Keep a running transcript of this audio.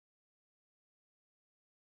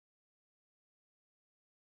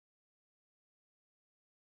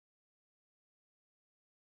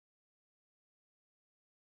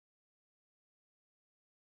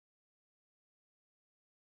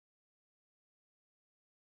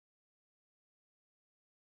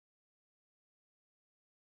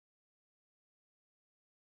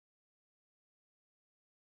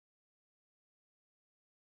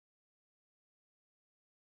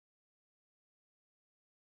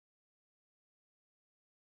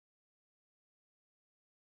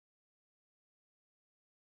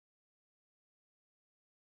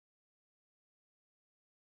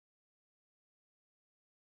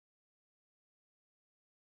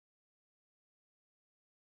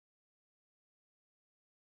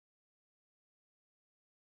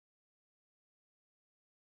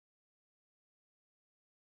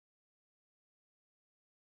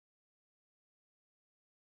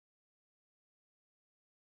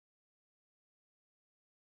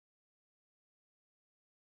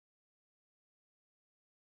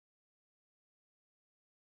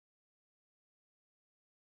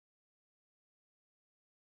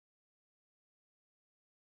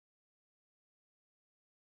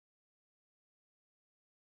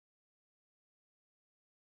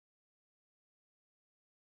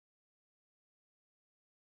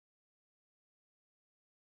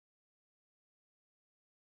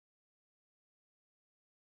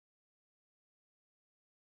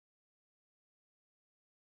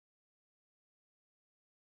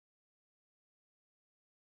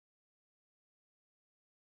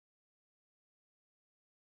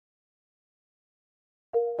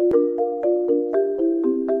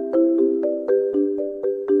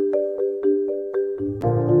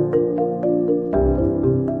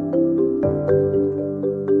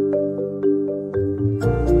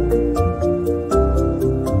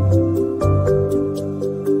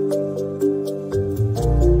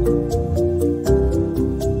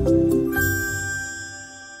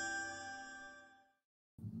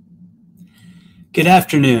Good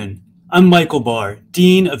afternoon. I'm Michael Barr,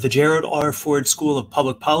 Dean of the Gerald R. Ford School of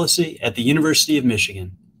Public Policy at the University of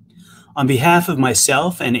Michigan. On behalf of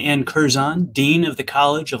myself and Ann Curzon, Dean of the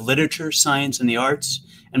College of Literature, Science, and the Arts,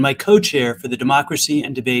 and my co-chair for the Democracy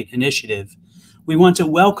and Debate Initiative, we want to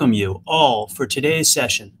welcome you all for today's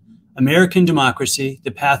session, American Democracy,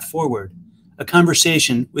 the Path Forward, a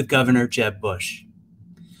conversation with Governor Jeb Bush.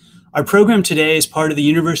 Our program today is part of the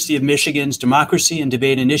University of Michigan's Democracy and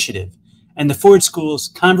Debate Initiative, and the Ford School's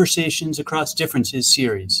Conversations Across Differences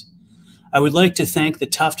series. I would like to thank the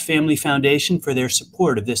Tufte Family Foundation for their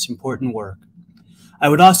support of this important work. I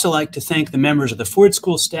would also like to thank the members of the Ford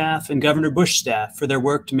School staff and Governor Bush staff for their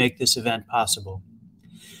work to make this event possible.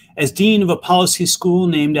 As Dean of a policy school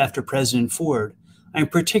named after President Ford, I am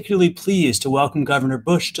particularly pleased to welcome Governor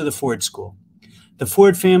Bush to the Ford School. The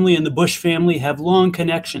Ford family and the Bush family have long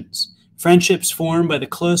connections, friendships formed by the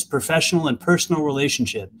close professional and personal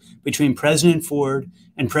relationship between President Ford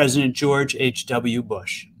and President George H.W.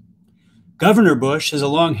 Bush. Governor Bush has a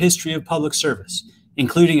long history of public service,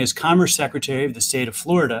 including as Commerce Secretary of the state of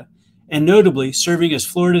Florida, and notably serving as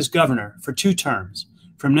Florida's governor for 2 terms,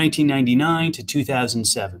 from 1999 to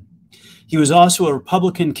 2007. He was also a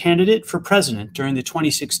Republican candidate for president during the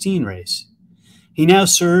 2016 race. He now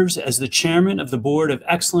serves as the chairman of the Board of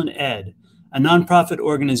Excellent Ed, a nonprofit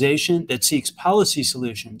organization that seeks policy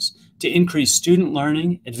solutions to increase student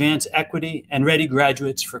learning, advance equity, and ready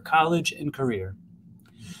graduates for college and career.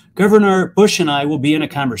 Governor Bush and I will be in a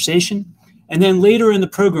conversation, and then later in the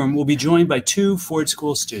program we'll be joined by 2 Ford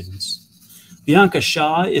School students. Bianca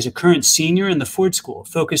Shaw is a current senior in the Ford School,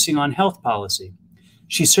 focusing on health policy.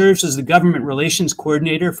 She serves as the Government Relations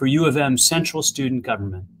Coordinator for U of M's Central Student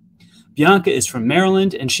Government. Bianca is from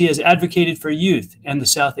Maryland, and she has advocated for youth and the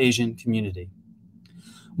South Asian community.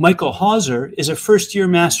 Michael Hauser is a first-year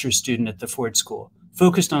master's student at the Ford School,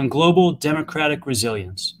 focused on global democratic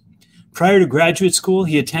resilience. Prior to graduate school,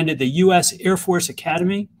 he attended the U.S. Air Force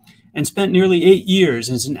Academy and spent nearly 8 years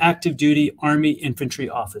as an active-duty Army infantry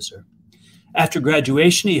officer. After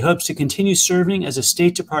graduation, he hopes to continue serving as a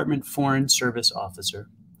State Department Foreign Service officer.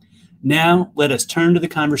 Now, let us turn to the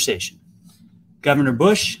conversation. Governor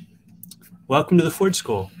Bush, welcome to the Ford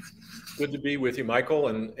School. Good to be with you, Michael,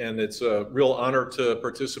 and it's a real honor to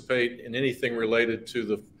participate in anything related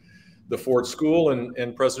to the Ford School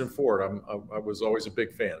and President Ford. I was always a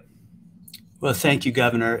big fan. Well, thank you,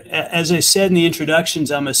 Governor. As I said in the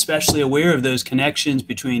introductions, I'm especially aware of those connections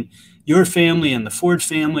between your family and the Ford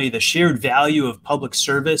family, the shared value of public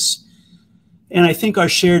service, and I think our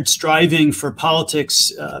shared striving for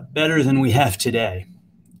politics better than we have today.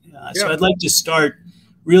 So I'd like to start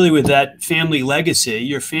really with that family legacy.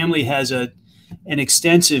 Your family has an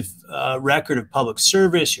extensive record of public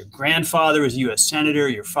service. Your grandfather was a U.S. Senator.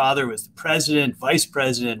 Your father was the president, vice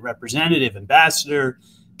president, representative, ambassador,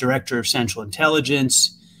 director of Central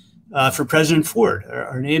Intelligence for President Ford,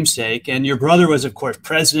 our namesake. And your brother was, of course,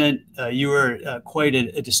 president. You were quite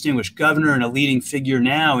a distinguished governor and a leading figure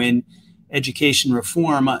now in education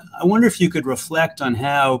reform. I wonder if you could reflect on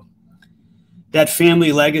how that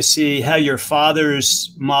family legacy, how your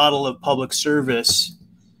father's model of public service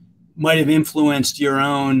might have influenced your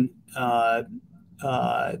own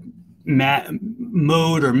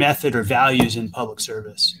mode or method or values in public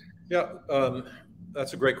service. Yeah,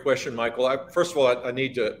 that's a great question, Michael. First of all, I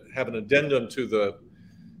need to have an addendum to the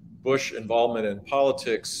Bush involvement in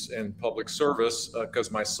politics and public service because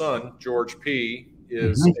my son, George P.,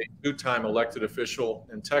 is a 2-time elected official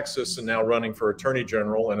in Texas and now running for attorney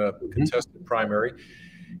general in a contested primary.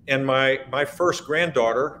 And my first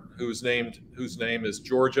granddaughter, whose name is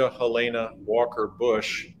Georgia Helena Walker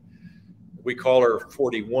Bush, we call her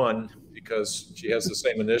 41 because she has the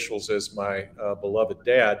same initials as my beloved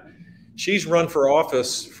dad. She's run for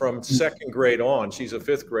office from 2nd grade on. She's a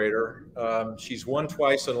 5th grader. She's won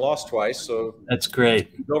twice and lost twice. So that's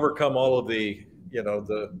great. She's overcome all of the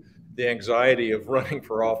anxiety of running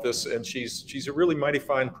for office, and she's a really mighty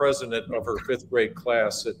fine president of her 5th grade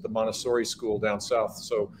class at the Montessori school down south.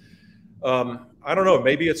 So I don't know,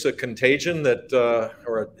 maybe it's a contagion that,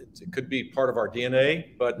 or it could be part of our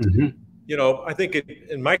DNA, but I think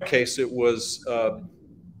in my case it was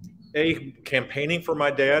campaigning for my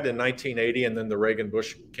dad in 1980 and then the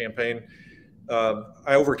Reagan-Bush campaign.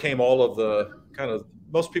 I overcame all of the kind of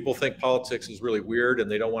most people think politics is really weird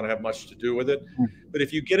and they don't want to have much to do with it. But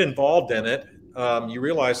if you get involved in it, you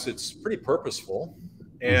realize it's pretty purposeful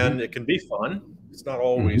and it can be fun. It's not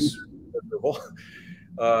always miserable.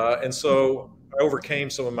 And so I overcame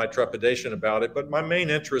some of my trepidation about it. But my main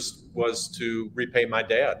interest was to repay my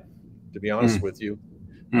dad, to be honest with you,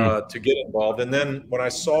 to get involved. And then when I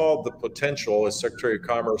saw the potential as Secretary of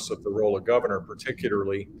Commerce of the role of governor,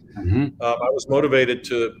 particularly, I was motivated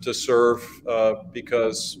to serve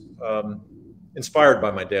because inspired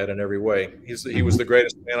by my dad in every way. He was the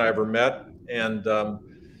greatest man I ever met. And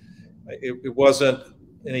it wasn't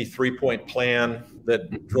any three-point plan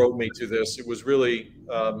that drove me to this. It was really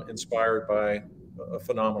inspired by a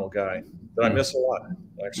phenomenal guy that I miss a lot,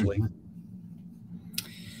 actually.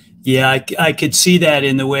 Yeah, I could see that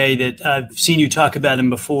in the way that I've seen you talk about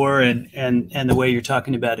him before and the way you're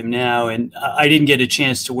talking about him now. And I didn't get a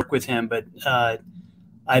chance to work with him, but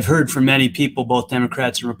I've heard from many people, both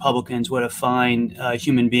Democrats and Republicans, what a fine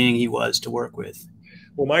human being he was to work with.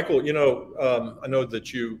 Well, Michael, you know, I know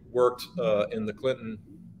that you worked in the Clinton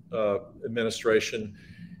administration,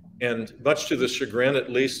 and much to the chagrin,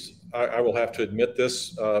 at least, I will have to admit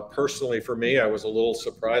this, personally for me, I was a little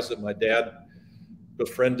surprised that my dad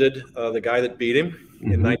befriended the guy that beat him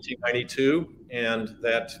in 1992, and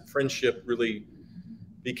that friendship really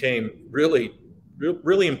became really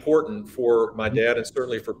important for my dad and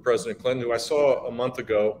certainly for President Clinton, who I saw a month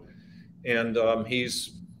ago, and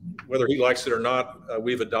he's, whether he likes it or not,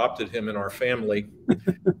 we've adopted him in our family.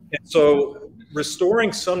 And so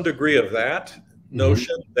restoring some degree of that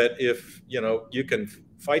notion that if, you know, you can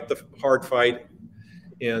fight the hard fight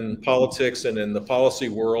in politics and in the policy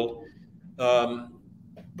world,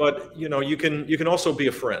 but you know, you can also be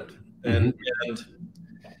a friend, and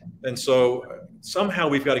so somehow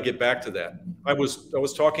we've got to get back to that. I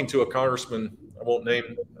was talking to a congressman, I won't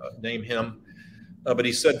name him, but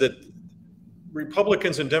he said that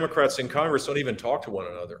Republicans and Democrats in Congress don't even talk to one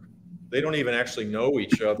another. They don't even actually know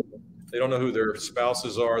each other. They don't know who their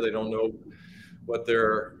spouses are. They don't know what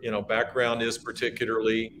their background is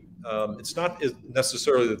particularly. It's not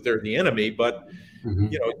necessarily that they're the enemy, but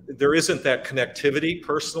there isn't that connectivity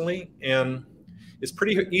personally, and it's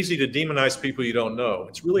pretty easy to demonize people you don't know.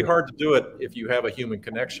 It's really hard to do it if you have a human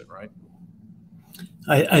connection, right?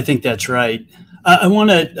 I think that's right. I want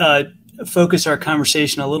to focus our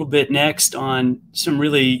conversation a little bit next on some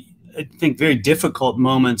really, I think, very difficult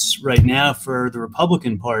moments right now for the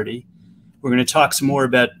Republican Party. We're going to talk some more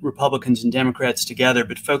about Republicans and Democrats together,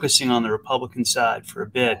 but focusing on the Republican side for a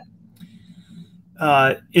bit.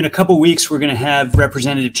 In a couple of weeks, we're going to have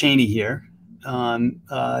Representative Cheney here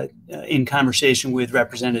in conversation with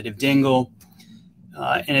Representative Dingell.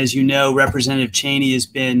 And as you know, Representative Cheney has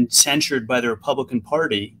been censured by the Republican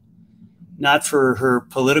Party, not for her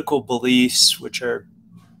political beliefs, which are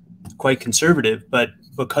quite conservative, but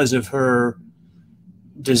because of her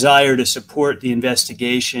desire to support the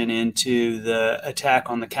investigation into the attack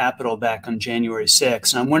on the Capitol back on January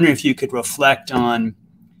 6th. And I'm wondering if you could reflect on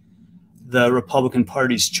the Republican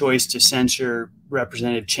Party's choice to censure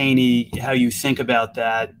Representative Cheney, how you think about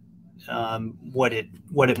that, what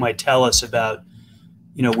it might tell us about,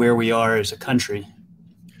 where we are as a country.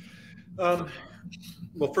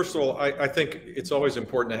 Well, first of all, I think it's always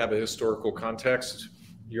important to have a historical context.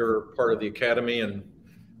 You're part of the Academy, and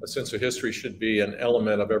a sense of history should be an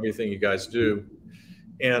element of everything you guys do.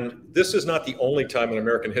 And this is not the only time in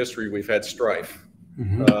American history we've had strife.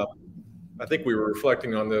 I think we were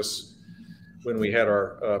reflecting on this when we had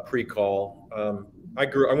our pre-call. I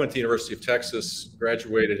went to the University of Texas,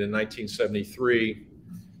 graduated in 1973.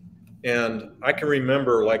 And I can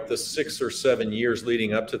remember like the 6 or 7 years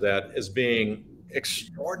leading up to that as being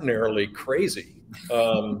extraordinarily crazy,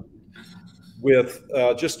 with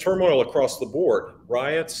just turmoil across the board,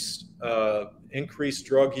 riots, increased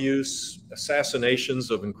drug use,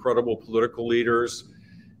 assassinations of incredible political leaders,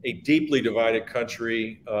 a deeply divided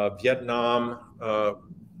country. Vietnam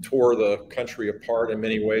tore the country apart in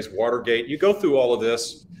many ways. Watergate. You go through all of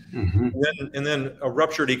this, and then a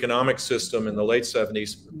ruptured economic system in the late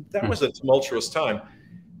 70s. That was a tumultuous time.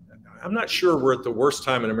 I'm not sure we're at the worst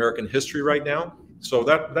time in American history right now. So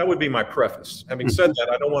that would be my preface. Having said that,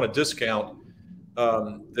 I don't want to discount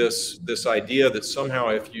this idea that somehow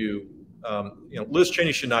if Liz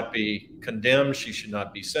Cheney should not be condemned, she should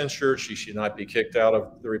not be censured, she should not be kicked out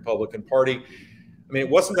of the Republican Party. I mean, it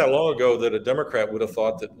wasn't that long ago that a Democrat would have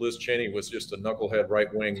thought that Liz Cheney was just a knucklehead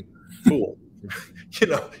right-wing fool,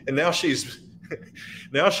 and now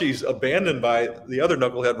she's abandoned by the other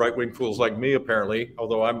knucklehead right-wing fools like me, apparently,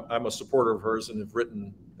 although I'm a supporter of hers and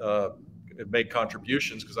have made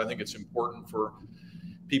contributions because I think it's important for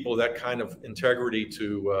people of that kind of integrity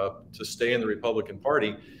to stay in the Republican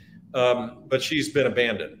Party. But she's been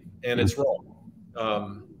abandoned, and it's wrong.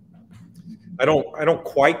 I don't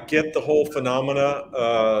quite get the whole phenomena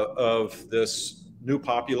of this new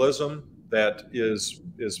populism that is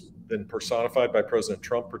been personified by President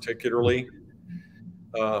Trump, particularly.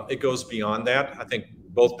 It goes beyond that. I think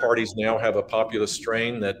both parties now have a populist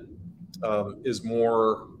strain that is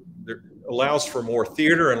more, allows for more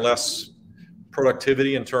theater and less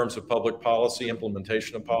productivity in terms of public policy,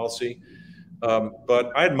 implementation of policy.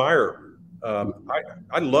 But I admire,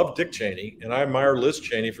 I love Dick Cheney, and I admire Liz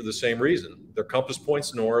Cheney for the same reason. They're compass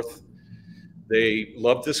points north. They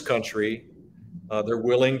love this country. They're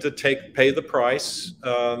willing to pay the price.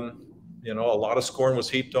 You know, a lot of scorn was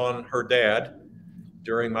heaped on her dad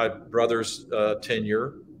during my brother's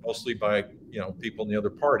tenure, mostly by, you know, people in the other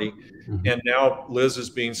party. And now Liz is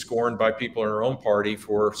being scorned by people in her own party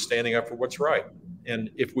for standing up for what's right. And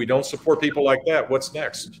if we don't support people like that, what's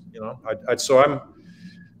next? You know,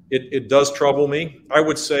 it does trouble me. I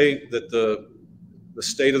would say that the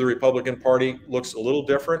state of the Republican Party looks a little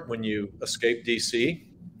different when you escape DC,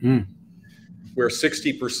 where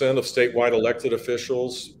 60% of statewide elected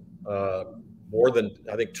officials, more than,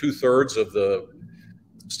 I think, 2/3 of the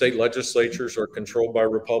state legislatures are controlled by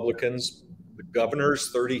Republicans. The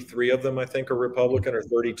governors, 33 of them, I think, are Republican, or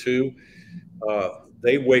 32.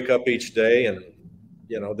 They wake up each day and,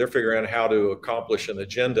 you know, they're figuring out how to accomplish an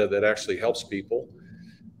agenda that actually helps people.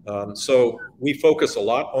 So we focus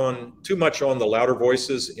too much on the louder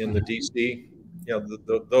voices in the DC, you know,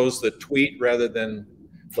 those that tweet rather than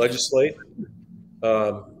legislate.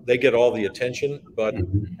 They get all the attention, but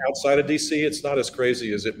outside of DC, it's not as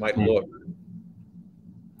crazy as it might look.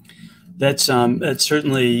 That's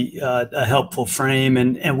certainly a helpful frame,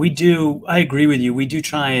 and I agree with you. We do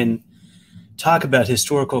try and talk about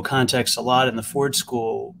historical context a lot in the Ford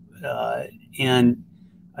School, and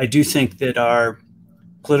I do think that our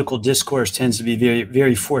political discourse tends to be very,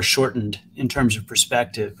 very foreshortened in terms of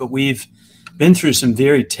perspective. But we've been through some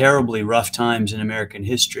very terribly rough times in American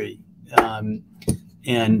history, and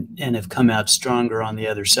have come out stronger on the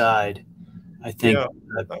other side. I think. Yeah,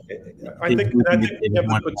 I think we have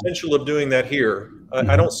the potential of doing that here.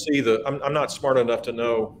 I don't see I'm not smart enough to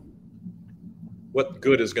know what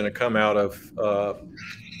good is going to come out of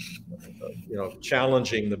you know,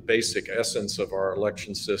 challenging the basic essence of our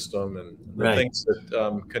election system, and the things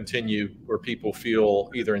that continue where people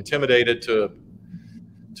feel either intimidated to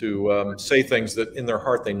say things that in their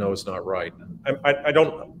heart they know is not right. I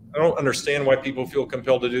don't understand why people feel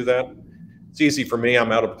compelled to do that. It's easy for me.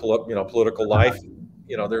 I'm out of political life.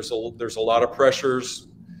 You know, there's a lot of pressures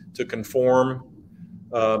to conform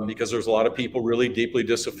because there's a lot of people really deeply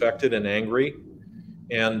disaffected and angry,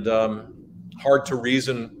 and hard to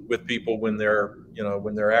reason with people when they're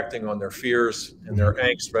acting on their fears and their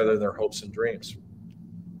angst rather than their hopes and dreams.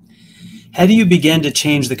 How do you begin to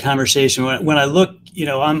change the conversation? When I look, you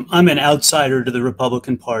know, I'm an outsider to the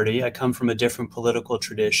Republican Party. I come from a different political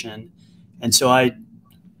tradition, and so I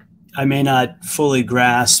may not fully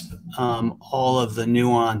grasp all of the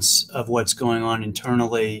nuance of what's going on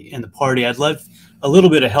internally in the party. I'd love a little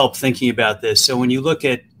bit of help thinking about this. So when you look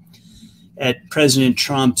at President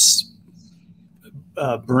Trump's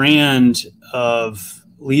brand of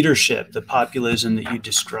leadership, the populism that you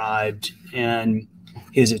described, and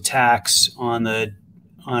his attacks on the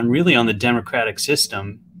democratic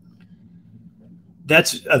system,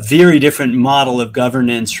 that's a very different model of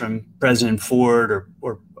governance from President Ford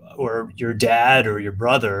or your dad or your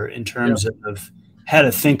brother in terms of how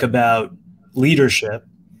to think about leadership.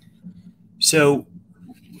 So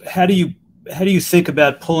how do you think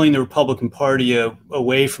about pulling the Republican Party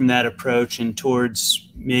away from that approach and towards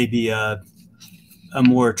maybe a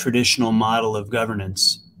more traditional model of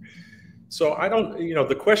governance? So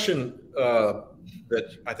the question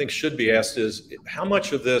that I think should be asked is, how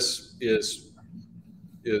much of this is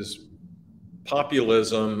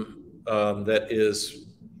populism that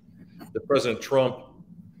President Trump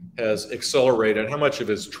has accelerated? How much of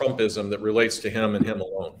it is Trumpism that relates to him and him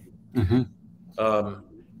alone?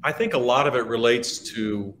 I think a lot of it relates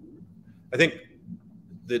to, I think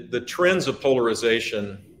the trends of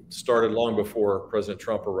polarization started long before President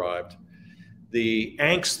Trump arrived. The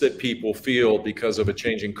angst that people feel because of a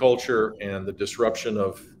changing culture and the disruption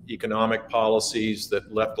of economic policies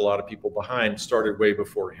that left a lot of people behind started way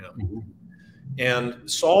before him. And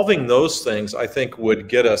solving those things, I think, would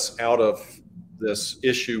get us out of this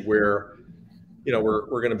issue where, you know,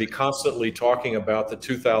 we're going to be constantly talking about the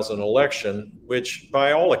 2000 election, which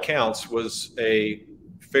by all accounts was a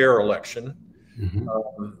fair election, and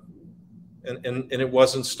it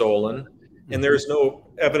wasn't stolen. and there's no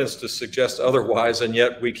evidence to suggest otherwise. And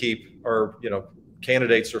yet we keep our,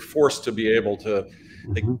 candidates are forced to be able to,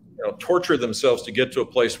 torture themselves to get to a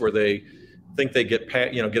place where they think they get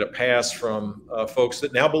a pass from folks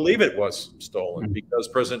that now believe it was stolen because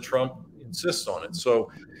President Trump insists on it.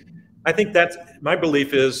 So I think that's my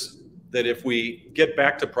belief is that if we get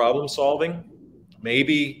back to problem solving,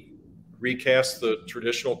 maybe recast the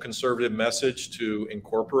traditional conservative message to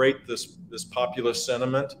incorporate this populist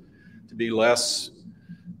sentiment, to be less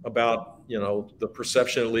about the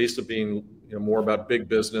perception at least of being more about big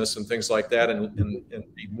business and things like that, and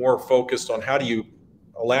be more focused on how do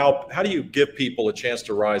you give people a chance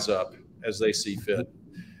to rise up as they see fit?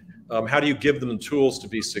 How do you give them tools to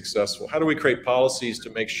be successful? How do we create policies to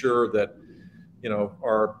make sure that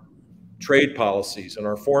our trade policies and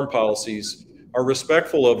our foreign policies are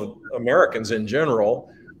respectful of Americans in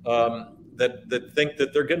general, that think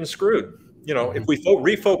that they're getting screwed? If we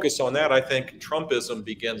refocus on that, I think Trumpism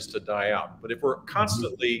begins to die out. But if we're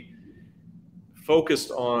constantly focused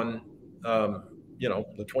on the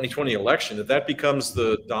 2020 election, if that becomes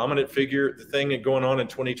the dominant figure, the thing going on in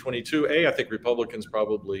 2022, I think Republicans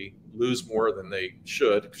probably lose more than they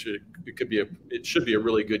should. It should be a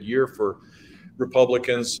really good year for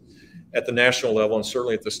Republicans at the national level and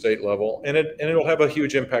certainly at the state level, and it'll have a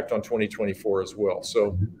huge impact on 2024 as well.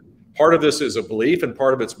 So part of this is a belief, and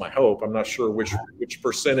part of it's my hope. I'm not sure which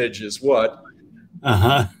percentage is what.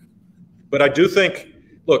 But I do think,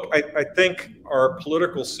 look, I think our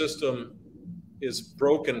political system is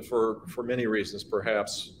broken for many reasons,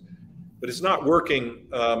 perhaps, but it's not working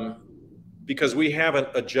because we haven't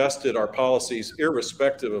adjusted our policies,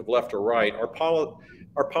 irrespective of left or right.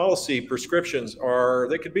 Our policy prescriptions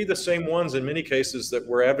they could be the same ones in many cases that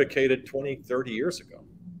were advocated 20, 30 years ago.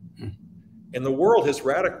 And the world has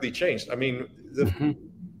radically changed. I mean,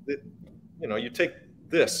 you take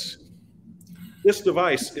this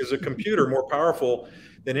device is a computer more powerful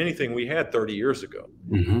than anything we had 30 years ago.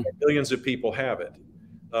 Millions of people have it.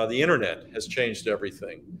 The internet has changed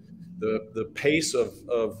everything. The pace of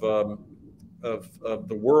the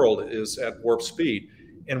world is at warp speed,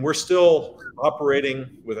 and we're still operating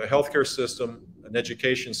with a healthcare system, an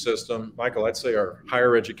education system. Michael, I'd say our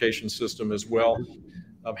higher education system as well.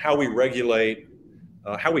 How we regulate,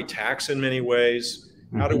 how we tax in many ways.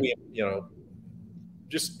 How do we,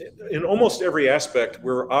 just in almost every aspect,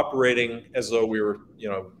 we're operating as though we were,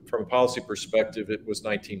 from a policy perspective, it was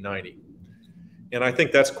 1990. And I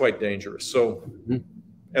think that's quite dangerous. So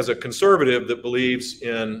as a conservative that believes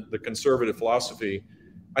in the conservative philosophy,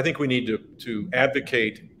 I think we need to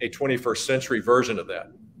advocate a 21st century version of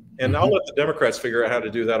that. And I'll let the Democrats figure out how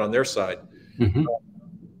to do that on their side.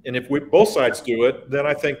 And if both sides do it, then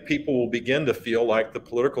I think people will begin to feel like the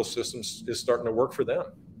political system is starting to work for them.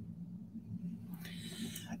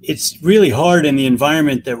 It's really hard in the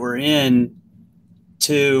environment that we're in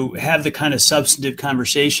to have the kind of substantive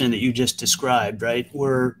conversation that you just described, right?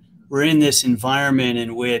 We're in this environment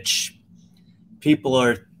in which people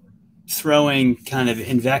are throwing kind of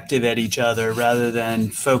invective at each other rather than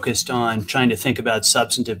focused on trying to think about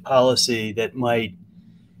substantive policy that might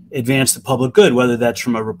advance the public good, whether that's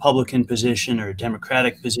from a Republican position or a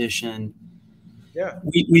Democratic position. Yeah.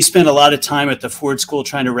 We spend a lot of time at the Ford School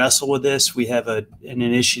trying to wrestle with this. We have an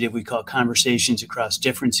initiative we call Conversations Across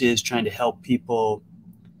Differences, trying to help people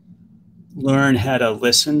learn how to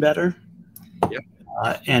listen better,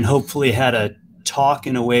 and hopefully how to talk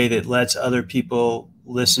in a way that lets other people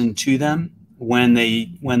listen to them when they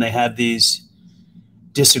have these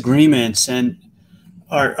disagreements. And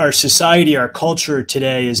our society, our culture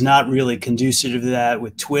today is not really conducive to that,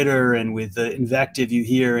 with Twitter and with the invective you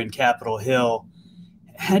hear in Capitol Hill.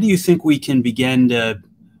 How do you think we can begin to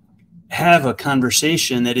have a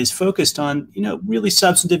conversation that is focused on, really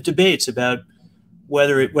substantive debates about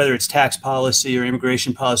whether it's tax policy or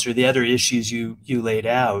immigration policy or the other issues you laid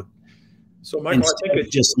out? So, Michael, instead of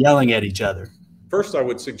just yelling at each other. First, I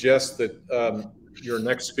would suggest that your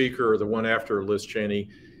next speaker, or the one after Liz Cheney,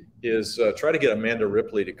 is try to get Amanda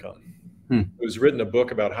Ripley to come, who's written a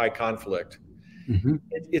book about high conflict.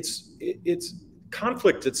 It's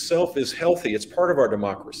conflict itself is healthy. It's part of our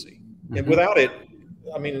democracy. And without it,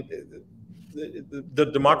 I mean, the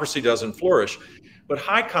democracy doesn't flourish. But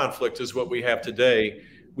high conflict is what we have today,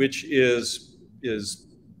 which is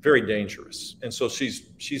very dangerous. And so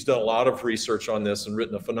she's done a lot of research on this and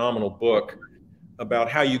written a phenomenal book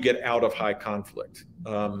about how you get out of high conflict.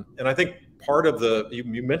 And I think part of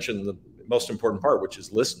you mentioned the most important part, which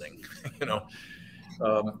is listening,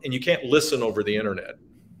 and you can't listen over the internet.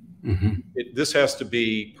 This has to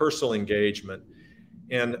be personal engagement.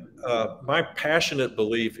 And my passionate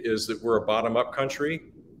belief is that we're a bottom-up country,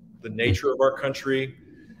 the nature of our country.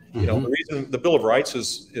 You know, the reason the Bill of Rights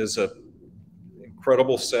is a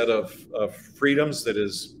incredible set of freedoms that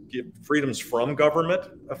is freedoms from government,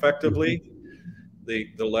 effectively. The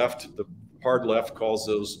left, the hard left, calls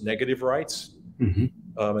those negative rights.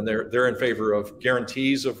 And they're in favor of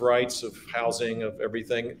guarantees of rights, of housing, of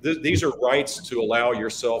everything. These are rights to allow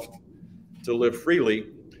yourself to live freely.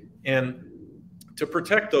 And to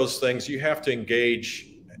protect those things, you have to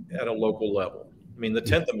engage at a local level. I mean, the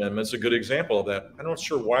 10th Amendment is a good example of that. I'm not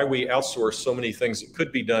sure why we outsource so many things that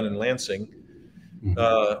could be done in Lansing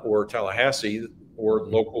or Tallahassee or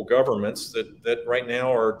local governments that right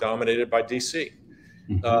now are dominated by DC.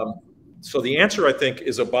 So the answer, I think,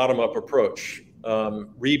 is a bottom-up approach,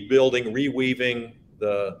 rebuilding, reweaving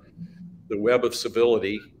the web of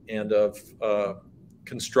civility and of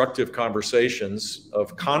constructive conversations,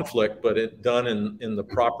 of conflict, but done in the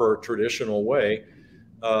proper traditional way,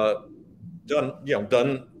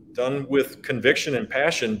 done with conviction and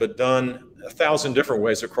passion, but done 1,000 different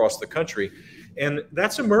ways across the country. And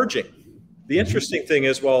that's emerging. The interesting thing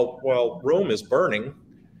is, while Rome is burning,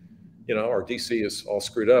 you know, or DC is all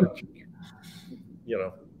screwed up, you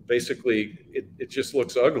know, basically it just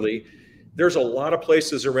looks ugly. There's a lot of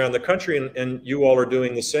places around the country, and you all are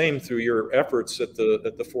doing the same through your efforts at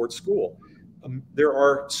the Ford School. There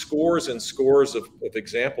are scores and scores of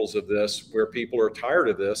examples of this where people are tired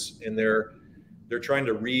of this, and they're trying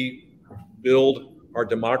to rebuild our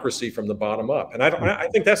democracy from the bottom up. And I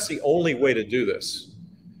think that's the only way to do this.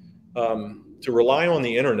 To rely on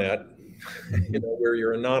the internet, you know, where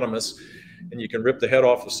you're anonymous and you can rip the head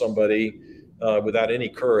off of somebody without any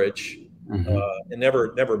courage, and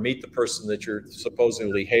never meet the person that you're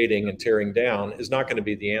supposedly hating and tearing down, is not going to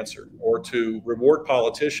be the answer. Or to reward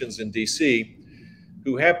politicians in DC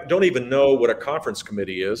who don't even know what a conference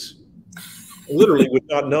committee is, literally would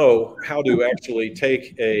not know how to actually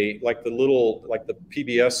take like the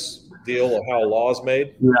PBS deal of how a law is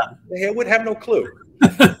made. They would have no clue.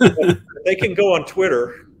 They can go on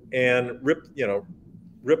Twitter and rip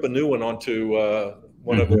a new one onto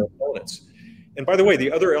one of their opponents. And by the way, the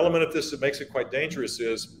other element of this that makes it quite dangerous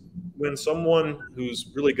is when someone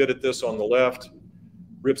who's really good at this on the left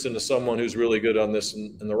rips into someone who's really good on this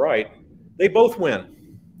in the right, they both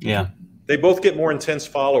win. Yeah. They both get more intense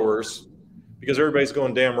followers because everybody's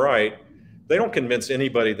going damn right. They don't convince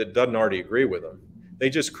anybody that doesn't already agree with them. They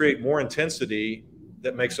just create more intensity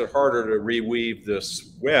that makes it harder to reweave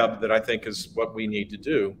this web that I think is what we need to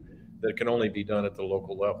do, that can only be done at the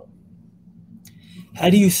local level. How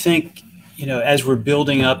do you think, you know, as we're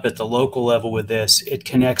building up at the local level with this, it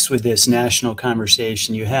connects with this national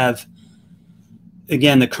conversation? You have,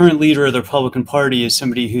 again, the current leader of the Republican Party is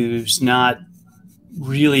somebody who's not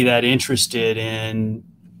really that interested in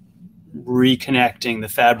reconnecting the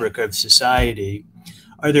fabric of society.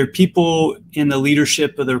 Are there people in the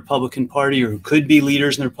leadership of the Republican Party, or who could be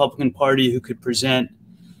leaders in the Republican Party, who could present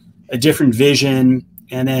a different vision,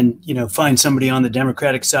 and then, you know, find somebody on the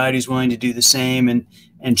Democratic side who's willing to do the same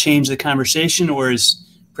and change the conversation? Or is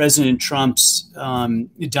President Trump's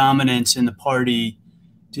dominance in the party,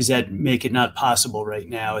 does that make it not possible right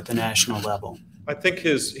now at the national level? I think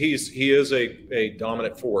he is a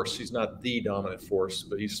dominant force. He's not the dominant force,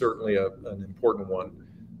 but he's certainly an important one.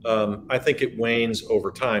 I think it wanes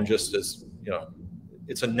over time, just as, you know,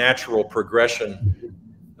 it's a natural progression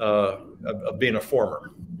of being a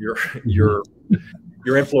former.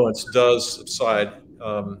 Your influence does subside.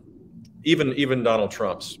 Even Donald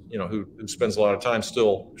Trump's, you know, who spends a lot of time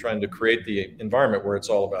still trying to create the environment where it's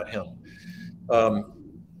all about him.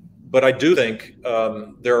 But I do think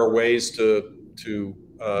there are ways to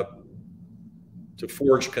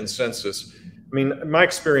forge consensus. I mean, my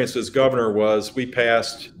experience as governor was we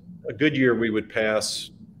passed a good year. We would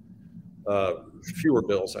pass fewer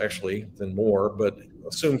bills actually than more, but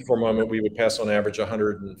assume for a moment we would pass on average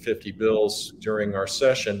 150 bills during our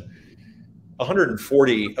session.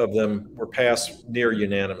 140 of them were passed near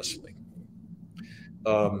unanimously.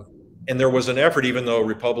 And there was an effort, even though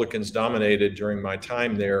Republicans dominated during my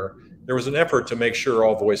time there was an effort to make sure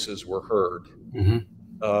all voices were heard.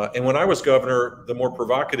 And when I was governor, the more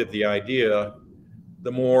provocative the idea,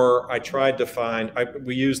 the more I tried to find,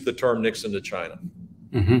 we used the term Nixon to China.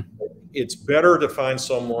 It's better to find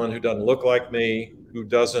someone who doesn't look like me, who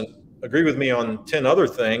doesn't agree with me on 10 other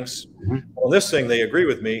things. On this thing, they agree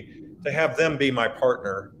with me, to have them be my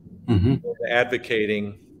partner in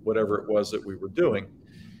advocating whatever it was that we were doing.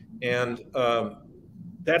 And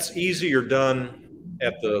that's easier done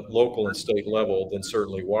at the local and state level than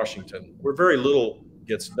certainly Washington, where very little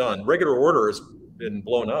gets done. Regular order has been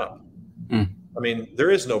blown up. I mean,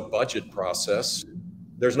 there is no budget process.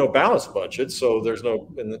 there's no balanced budget, so there's no,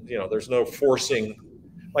 there's no forcing.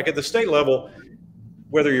 Like at the state level,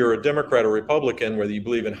 whether you're a Democrat or Republican, whether you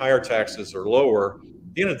believe in higher taxes or lower,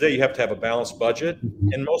 at the end of the day, you have to have a balanced budget,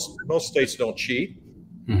 and most states don't cheat.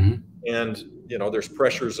 And there's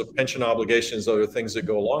pressures of pension obligations, other things that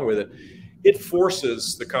go along with it. It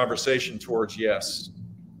forces the conversation towards yes.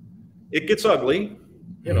 It gets ugly,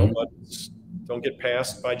 but don't get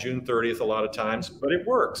passed by June 30th a lot of times, but it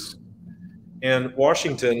works. And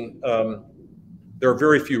Washington, there are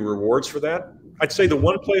very few rewards for that. I'd say the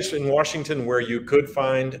one place in Washington where you could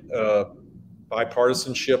find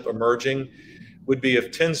bipartisanship emerging would be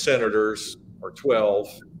if 10 senators or 12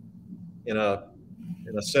 in a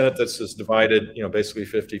Senate that's divided, basically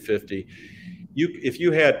 50-50. If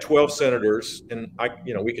you had 12 senators, and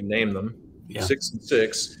we can name them, 6 and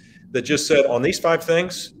 6, that just said on these 5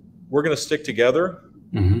 things, we're going to stick together,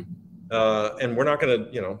 and we're not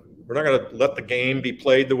going to let the game be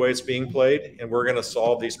played the way it's being played, and we're going to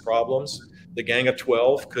solve these problems. The gang of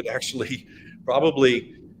 12 could actually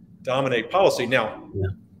probably dominate policy. Now,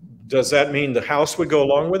 does that mean the House would go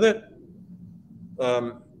along with it?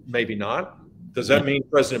 Maybe not. Does that mean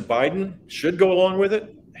President Biden should go along with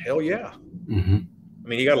it? Hell yeah. I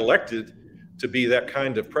mean, he got elected to be that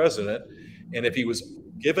kind of president. And if he was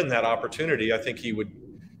given that opportunity, I think he would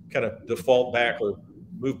kind of default back or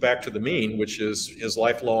move back to the mean, which is his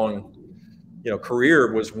lifelong,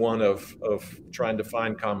 career was one of trying to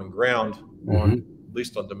find common ground on, at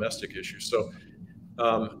least on domestic issues. So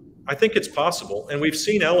I think it's possible. And we've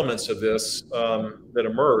seen elements of this that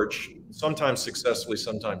emerge, sometimes successfully,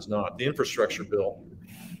 sometimes not. The infrastructure bill,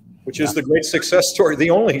 which is the great success story.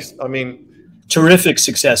 Terrific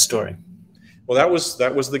success story. Well, that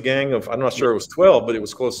was the gang of, I'm not sure it was 12, but it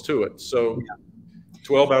was close to it. So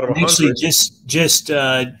 12 out of 100. Actually, just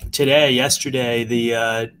yesterday,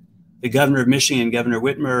 the governor of Michigan, Governor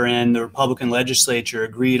Whitmer, and the Republican legislature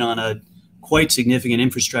agreed on a quite significant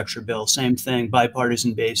infrastructure bill. Same thing,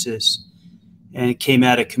 bipartisan basis, and it came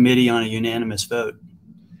out of committee on a unanimous vote.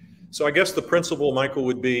 So I guess the principle, Michael,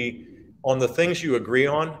 would be on the things you agree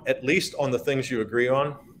on, at least on the things you agree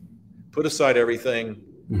on, put aside everything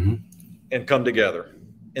and come together.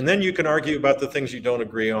 And then you can argue about the things you don't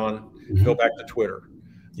agree on, go back to Twitter.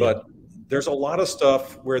 But there's a lot of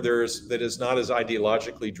stuff where that is not as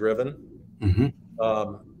ideologically driven,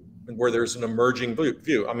 and where there's an emerging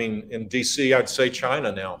view. I mean, in DC, I'd say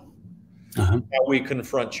China now. How we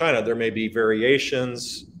confront China, there may be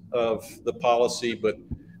variations of the policy, but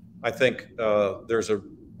I think there's a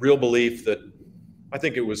real belief that I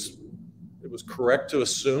think it was correct to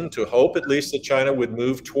assume, to hope at least, that China would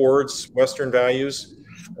move towards Western values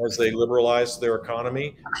as they liberalized their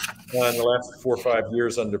economy. In the last 4 or 5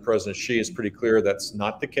 years under President Xi, it's pretty clear that's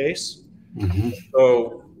not the case.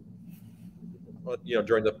 So,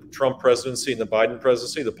 during the Trump presidency and the Biden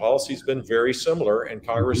presidency, the policy's been very similar, and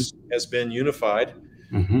Congress has been unified.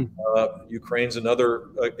 Ukraine's another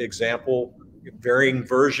example, varying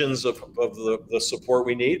versions of the support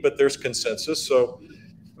we need, but there's consensus. So,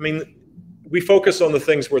 I mean, we focus on the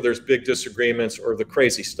things where there's big disagreements or the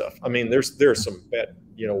crazy stuff. I mean, there's some bad,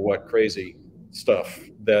 crazy stuff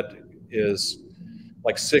that is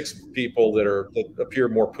like 6 people that appear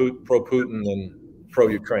more pro-Putin than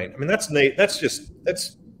pro-Ukraine. I mean, that's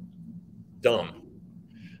dumb.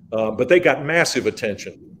 But they got massive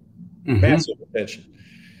attention, massive attention.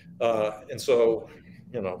 And so,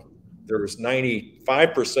 there's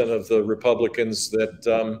 95% of the Republicans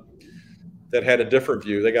that had a different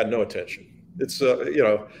view. They got no attention. It's,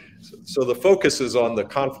 so the focus is on the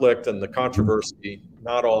conflict and the controversy,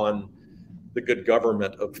 not on the good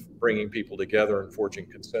government of bringing people together and forging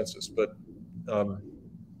consensus. But I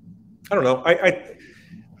don't know.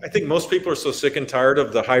 I think most people are so sick and tired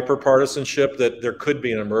of the hyper-partisanship that there could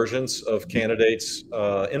be an emergence of candidates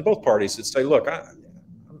in both parties that say, look,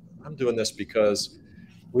 I'm doing this because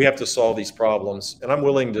we have to solve these problems, and I'm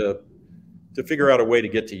willing to figure out a way to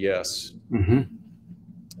get to yes.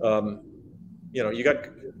 You got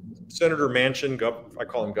Senator Manchin, I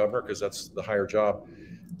call him governor because that's the higher job.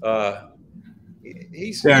 Fair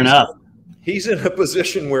enough. He's in a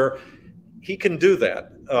position where he can do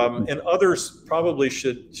that, and others probably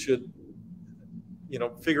should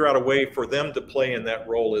figure out a way for them to play in that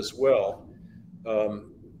role as well.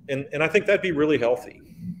 And I think that'd be really healthy.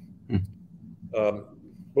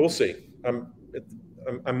 We'll see.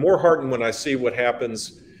 I'm more heartened when I see what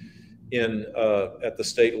happens at the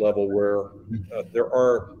state level, where there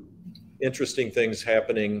are interesting things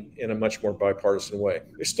happening in a much more bipartisan way.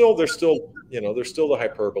 There's still the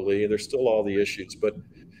hyperbole, there's still all the issues, but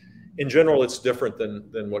in general, it's different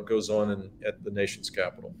than what goes on at the nation's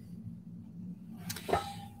capital.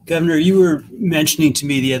 Governor, you were mentioning to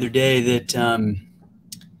me the other day that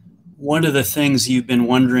one of the things you've been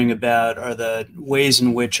wondering about are the ways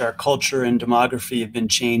in which our culture and demography have been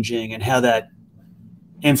changing and how that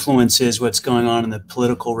influences what's going on in the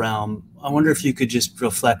political realm. I wonder if you could just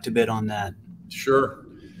reflect a bit on that. Sure.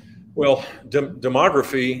 Well,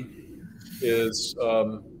 demography is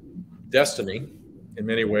destiny in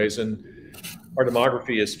many ways, and our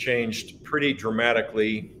demography has changed pretty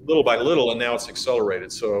dramatically, little by little, and now it's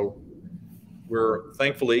accelerated. So we're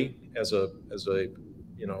thankfully, as a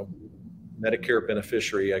Medicare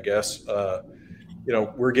beneficiary, I guess,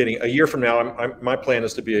 we're getting a year from now. My plan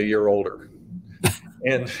is to be a year older,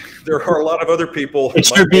 and there are a lot of other people. It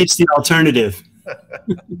sure beats the alternative.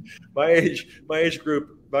 my age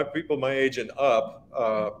group, people my age and up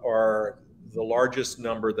are the largest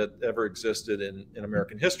number that ever existed in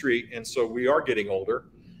American history, and so we are getting older.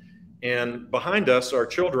 And behind us, our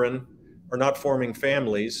children are not forming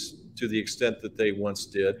families to the extent that they once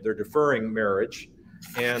did. They're deferring marriage,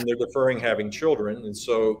 and they're deferring having children. And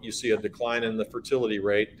so you see a decline in the fertility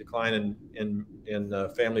rate, decline in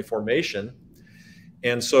family formation.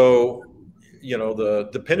 And so, the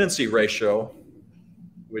dependency ratio,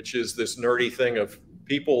 which is this nerdy thing of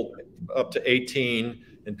people up to 18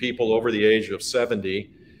 and people over the age of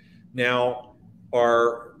 70, now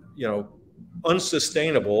are,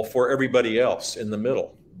 unsustainable for everybody else in the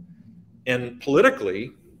middle. And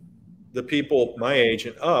politically, the people my age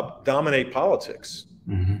and up dominate politics.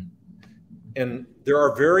 Mm-hmm. And there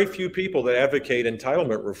are very few people that advocate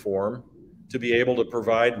entitlement reform to be able to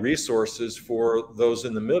provide resources for those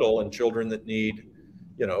in the middle and children that need,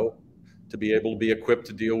 to be able to be equipped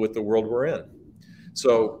to deal with the world we're in.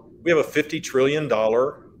 So we have a $50 trillion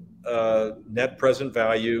net present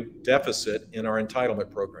value deficit in our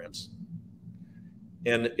entitlement programs.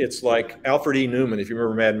 And it's like Alfred E. Newman, if you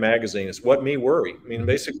remember Mad Magazine, it's what me worry. I mean,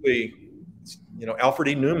 basically, Alfred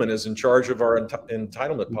E. Newman is in charge of our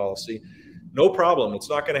entitlement policy. No problem, it's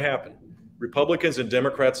not going to happen. Republicans and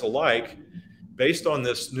Democrats alike, based on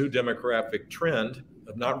this new demographic trend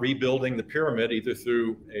of not rebuilding the pyramid, either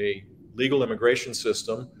through a legal immigration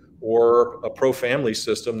system or a pro-family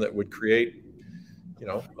system that would create,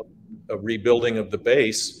 a rebuilding of the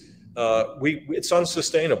base, it's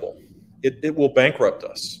unsustainable. It will bankrupt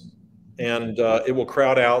us, and it will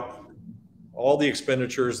crowd out all the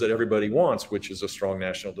expenditures that everybody wants, which is a strong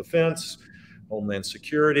national defense, homeland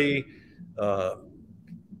security,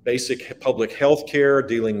 basic public health care,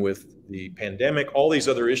 dealing with the pandemic. All these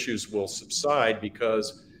other issues will subside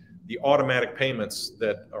because the automatic payments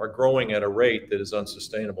that are growing at a rate that is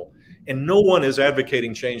unsustainable. And no one is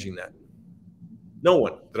advocating changing that. No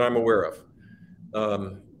one that I'm aware of.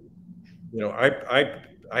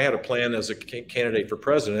 I had a plan as a candidate for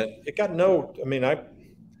president. It got I'm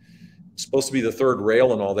supposed to be the third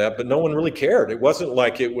rail and all that, but no one really cared. It wasn't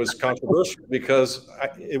like it was controversial because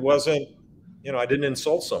it wasn't, I didn't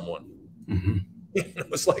insult someone. Mm-hmm. It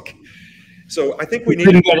was like, so I think we need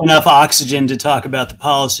couldn't get enough oxygen to talk about the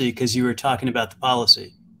policy because you were talking about the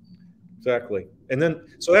policy. Exactly. And then,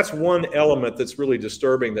 so that's one element that's really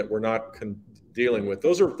disturbing that we're not dealing with.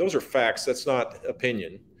 Those are facts. That's not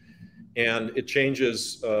opinion. And it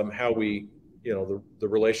changes how we, the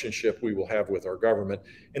relationship we will have with our government.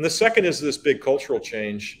 And the second is this big cultural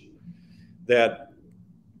change that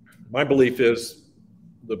my belief is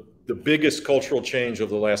the biggest cultural change of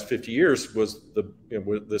the last 50 years was the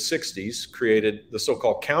 60s created the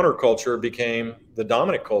so-called counterculture, became the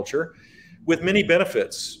dominant culture with many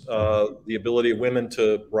benefits. The ability of women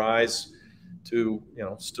to rise to,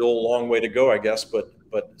 still a long way to go, I guess, but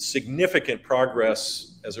significant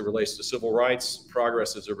progress as it relates to civil rights,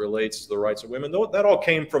 progress as it relates to the rights of women. That all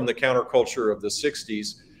came from the counterculture of the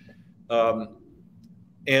 60s.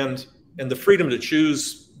 And the freedom to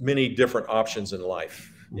choose many different options in life,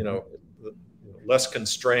 less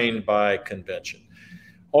constrained by convention.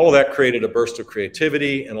 All of that created a burst of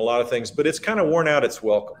creativity and a lot of things, but it's kind of worn out its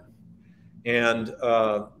welcome. And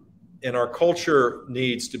our culture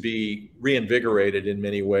needs to be reinvigorated in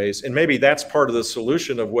many ways. And maybe that's part of the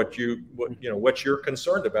solution of what you're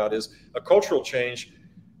concerned about is a cultural change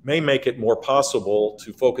may make it more possible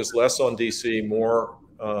to focus less on DC, more,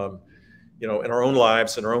 in our own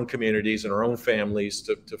lives, in our own communities, in our own families,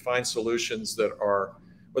 to find solutions that are,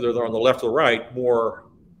 whether they're on the left or right, more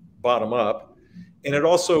bottom up. And it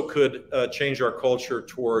also could change our culture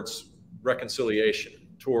towards reconciliation,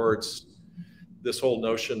 towards this whole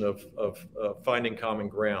notion of finding common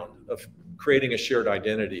ground, of creating a shared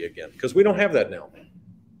identity again, because we don't have that now.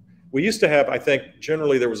 We used to have, I think,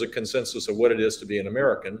 generally there was a consensus of what it is to be an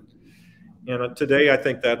American. And today, I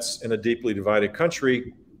think that's in a deeply divided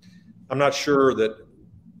country. I'm not sure that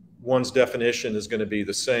one's definition is going to be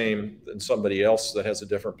the same than somebody else that has a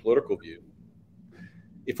different political view.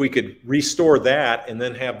 If we could restore that and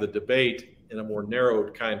then have the debate in a more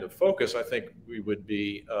narrowed kind of focus, I think we would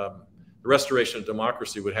be, the restoration of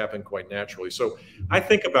democracy would happen quite naturally. So I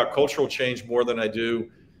think about cultural change more than I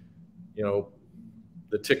do, you know,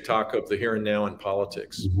 the TikTok of the here and now in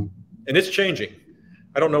politics. Mm-hmm. And it's changing.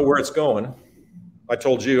 I don't know where it's going. I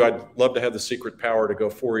told you I'd love to have the secret power to go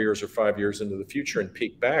 4 years or 5 years into the future and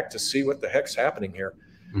peek back to see what the heck's happening here.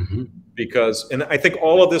 Mm-hmm. Because, and I think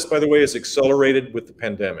all of this, by the way, is accelerated with the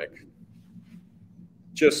pandemic.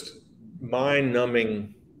 Just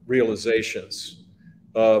mind-numbing realizations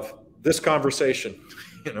of this conversation,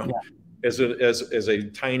 you know, yeah. as a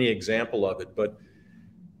tiny example of it. But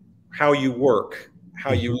how you work,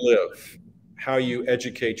 how you live, how you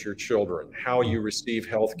educate your children, how you receive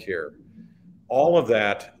health care, all of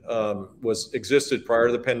that existed prior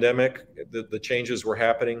to the pandemic. The changes were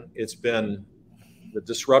happening. The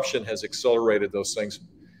disruption has accelerated those things,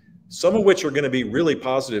 some of which are going to be really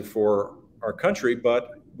positive for our country,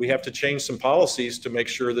 but we have to change some policies to make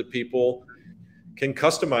sure that people can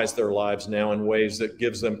customize their lives now in ways that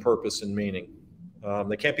gives them purpose and meaning.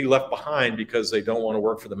 They can't be left behind because they don't want to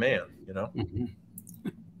work for the man, you know? Mm-hmm.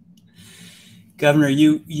 Governor,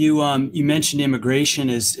 you mentioned immigration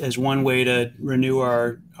as one way to renew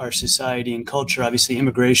our society and culture. Obviously,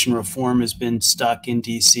 immigration reform has been stuck in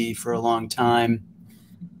D.C. for a long time.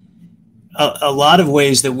 A lot of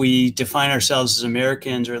ways that we define ourselves as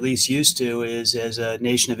Americans, or at least used to, is as a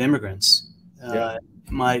nation of immigrants. Yeah.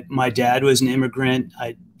 My dad was an immigrant.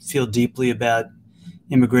 I feel deeply about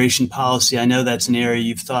immigration policy. I know that's an area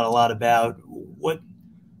you've thought a lot about.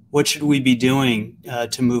 What should we be doing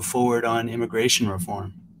to move forward on immigration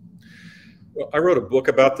reform? Well, I wrote a book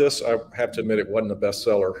about this. I have to admit it wasn't a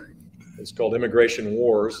bestseller. It's called Immigration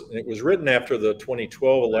Wars, and it was written after the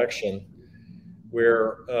 2012 election,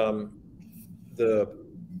 where the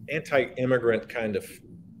anti-immigrant kind of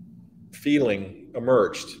feeling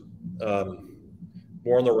emerged,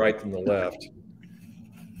 more on the right than the left.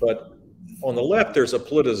 But on the left, there's a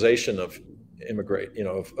politicization of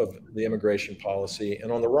of the immigration policy,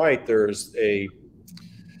 and on the right, there's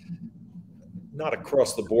not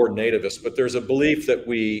across the board nativist, but there's a belief that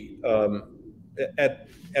we,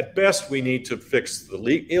 at best, we need to fix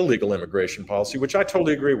the illegal immigration policy, which I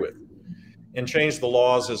totally agree with, and change the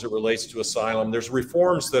laws as it relates to asylum. There's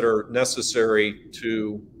reforms that are necessary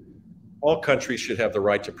to, all countries should have the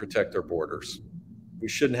right to protect their borders. We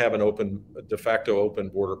shouldn't have a de facto open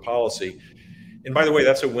border policy. And by the way,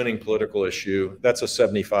 that's a winning political issue. That's a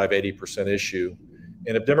 75–80% issue.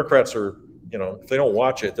 And if Democrats are, if they don't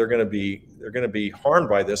watch it, they're going to be harmed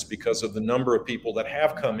by this because of the number of people that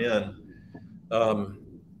have come in,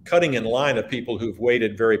 cutting in line of people who've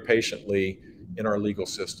waited very patiently in our legal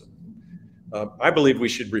system. I believe we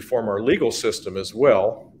should reform our legal system as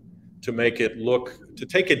well to make it to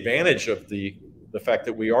take advantage of the fact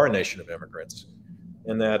that we are a nation of immigrants,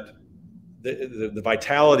 and that the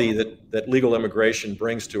vitality that legal immigration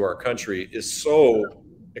brings to our country is so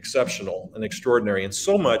exceptional and extraordinary, and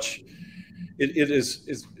so much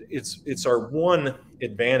it's our one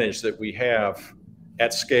advantage that we have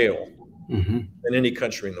at scale in any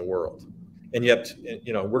country in the world. And yet,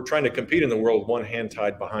 we're trying to compete in the world one hand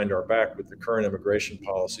tied behind our back with the current immigration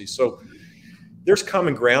policy. So there's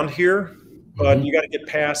common ground here, but you got to get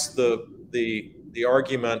past the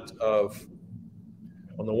argument of,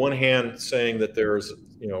 on the one hand, saying that there's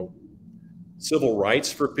civil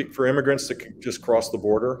rights for immigrants to just cross the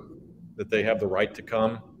border, that they have the right to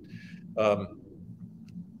come.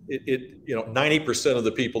 90% of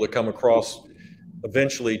the people that come across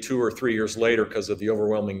eventually 2 or 3 years later, because of the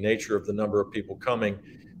overwhelming nature of the number of people coming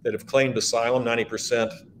that have claimed asylum,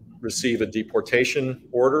 90% receive a deportation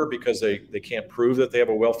order because they can't prove that they have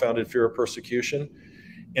a well-founded fear of persecution.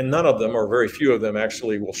 And none of them, or very few of them,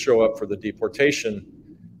 actually will show up for the deportation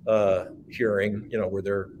hearing, where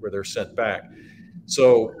they're sent back.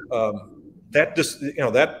 So that just,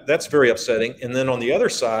 that's very upsetting. And then on the other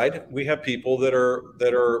side, we have people that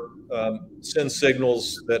send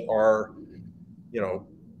signals that are,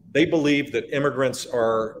 they believe that immigrants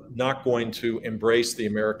are not going to embrace the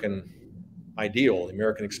American ideal, the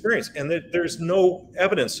American experience, and that there's no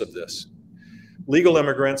evidence of this. Legal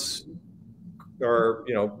immigrants are,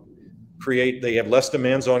 they have less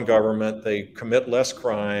demands on government, they commit less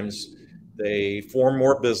crimes, they form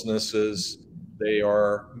more businesses, they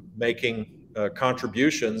are making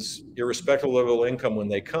contributions, irrespective of level of income when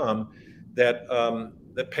they come, that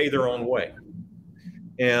pay their own way.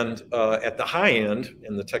 And at the high end,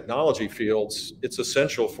 in the technology fields, it's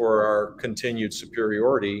essential for our continued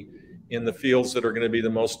superiority in the fields that are going to be the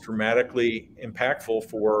most dramatically impactful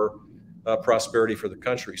for prosperity for the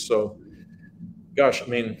country. So, gosh, I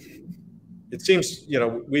mean, it seems,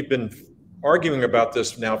 we've been arguing about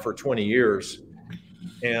this now for 20 years,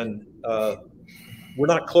 and we're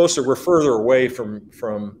not closer, we're further away from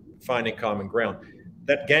finding common ground.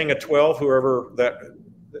 That gang of 12, whoever, that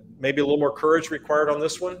maybe a little more courage required on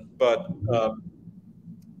this one, but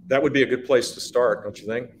that would be a good place to start, don't you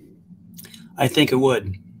think? I think it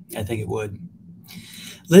would. I think it would.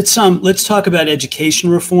 Let's talk about education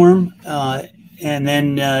reform, and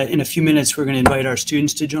then in a few minutes we're going to invite our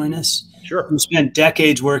students to join us. Sure. We've spent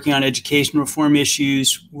decades working on education reform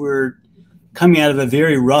issues. We're coming out of a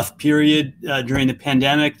very rough period during the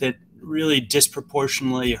pandemic that really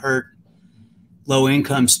disproportionately hurt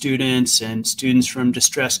low-income students and students from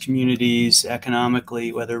distressed communities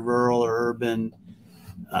economically, whether rural or urban.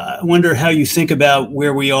 I wonder how you think about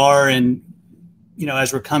where we are, and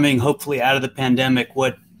as we're coming hopefully out of the pandemic,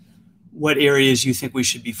 what areas you think we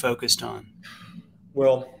should be focused on?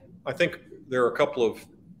 Well, I think there are a couple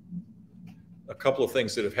of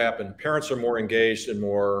things that have happened. Parents are more engaged and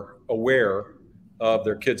more aware of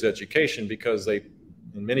their kids' education because in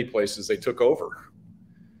many places, they took over,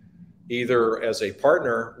 either as a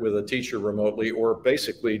partner with a teacher remotely or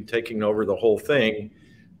basically taking over the whole thing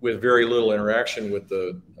with very little interaction with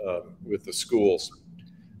the schools.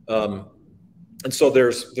 And so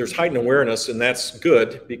there's heightened awareness, and that's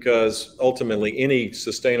good because ultimately any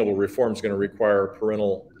sustainable reform is going to require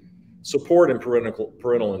parental support and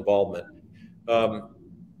parental involvement.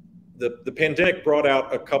 The pandemic brought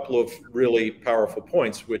out a couple of really powerful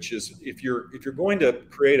points, which is if you're going to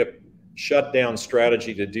create a shutdown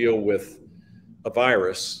strategy to deal with a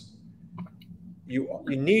virus, you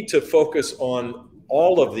need to focus on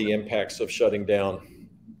all of the impacts of shutting down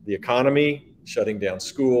the economy, shutting down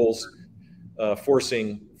schools,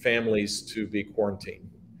 forcing families to be quarantined.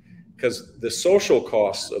 Because the social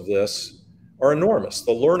costs of this are enormous.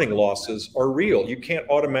 The learning losses are real. You can't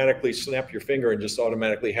automatically snap your finger and just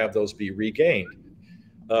automatically have those be regained.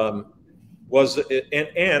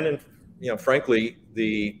 Frankly,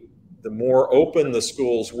 the more open the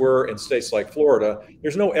schools were in states like Florida,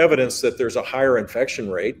 there's no evidence that there's a higher infection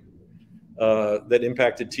rate that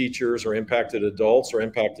impacted teachers or impacted adults or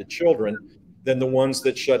impacted children than the ones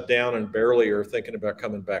that shut down and barely are thinking about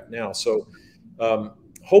coming back now. So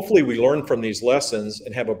hopefully we learn from these lessons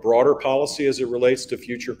and have a broader policy as it relates to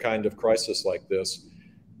future kind of crisis like this.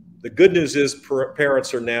 The good news is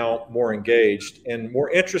parents are now more engaged and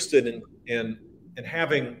more interested in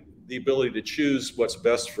having the ability to choose what's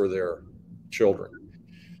best for their children.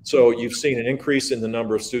 So you've seen an increase in the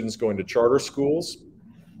number of students going to charter schools.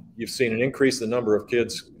 You've seen an increase in the number of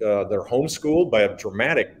kids that are homeschooled by a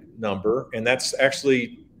dramatic number, and that's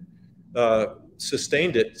actually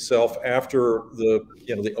sustained itself after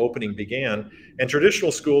the opening began. And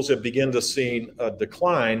traditional schools have begun to see a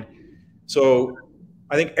decline. So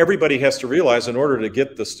I think everybody has to realize in order to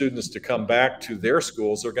get the students to come back to their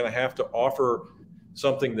schools, they're going to have to offer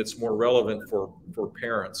something that's more relevant for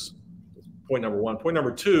parents. Point number one. Point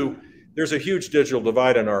number two, there's a huge digital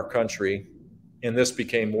divide in our country, and this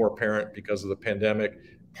became more apparent because of the pandemic.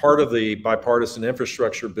 Part of the bipartisan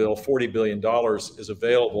infrastructure bill, $40 billion, is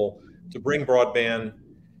available to bring broadband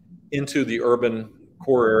into the urban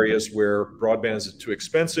core areas where broadband is too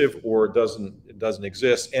expensive or it doesn't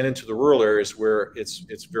exist, and into the rural areas where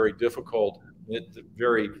it's very difficult.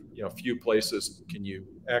 Very few places can you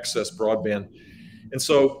access broadband. And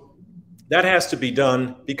so that has to be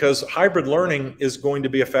done because hybrid learning is going to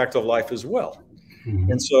be a fact of life as well.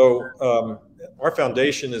 Mm-hmm. And so our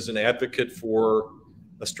foundation is an advocate for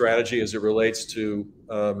a strategy as it relates to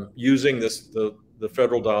using the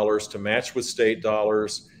federal dollars to match with state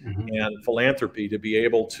dollars, mm-hmm. and philanthropy to be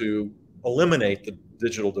able to eliminate the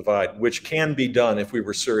digital divide, which can be done if we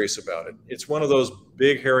were serious about it. It's one of those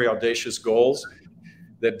big, hairy, audacious goals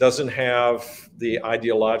that doesn't have the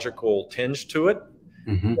ideological tinge to it,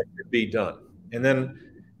 mm-hmm. that could be done. And then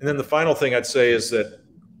the final thing I'd say is that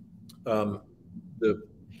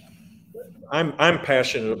I'm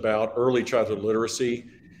passionate about early childhood literacy.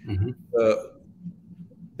 Mm-hmm.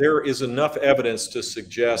 There is enough evidence to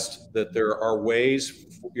suggest that there are ways,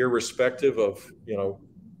 irrespective of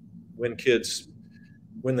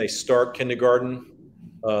when they start kindergarten.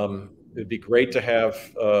 It'd be great to have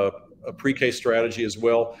a pre-K strategy as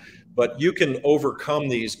well, but you can overcome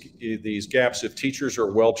these gaps if teachers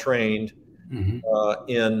are well trained, mm-hmm.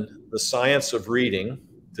 In the science of reading,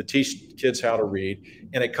 to teach kids how to read,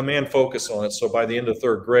 and a command focus on it. So by the end of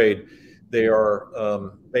third grade, they are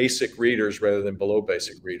basic readers rather than below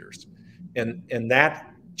basic readers. And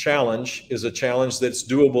that challenge is a challenge that's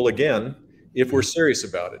doable again if we're serious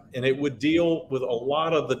about it. And it would deal with a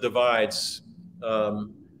lot of the divides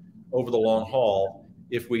over the long haul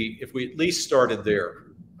if we at least started there.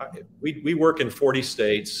 We work in 40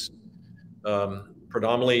 states,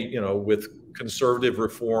 predominantly, with conservative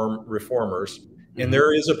reformers, and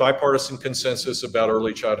there is a bipartisan consensus about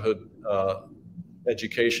early childhood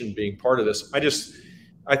education being part of this.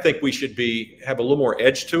 I think we should have a little more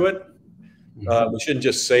edge to it. We shouldn't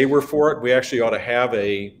just say we're for it. We actually ought to have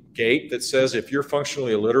a gate that says if you're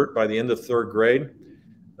functionally illiterate by the end of 3rd grade,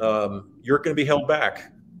 you're going to be held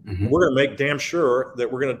back. We're going to make damn sure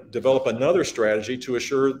that we're going to develop another strategy to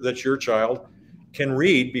assure that your child can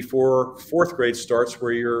read before 4th grade starts,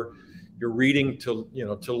 where you're reading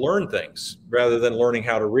to learn things rather than learning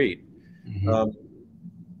how to read.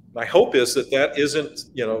 My hope is that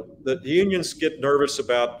isn't, that the unions get nervous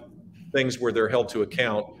about things where they're held to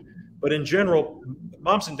account. But in general,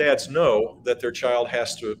 moms and dads know that their child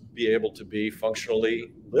has to be able to be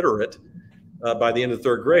functionally literate by the end of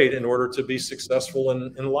 3rd grade in order to be successful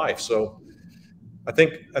in life. So I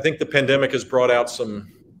think the pandemic has brought out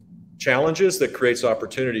some challenges that creates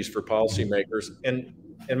opportunities for policymakers. And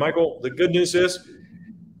Michael, the good news is,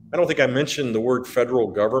 I don't think I mentioned the word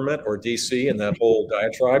federal government or DC in that whole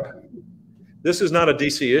diatribe. This is not a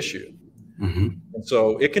DC issue. And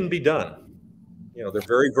so it can be done. There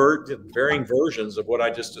are varying versions of what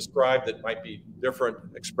I just described that might be different,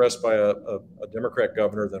 expressed by a Democrat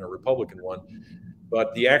governor than a Republican one.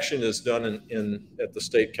 But the action is done at the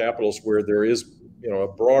state capitals where there is, a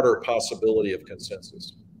broader possibility of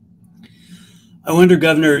consensus. I wonder,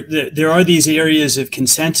 Governor, there are these areas of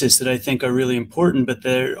consensus that I think are really important, but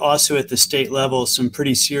there are also at the state level some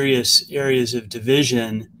pretty serious areas of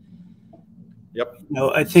division. Yep.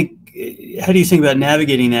 I think, how do you think about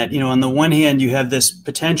navigating that? On the one hand, you have this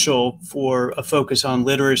potential for a focus on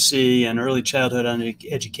literacy and early childhood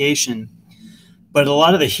education, but a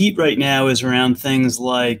lot of the heat right now is around things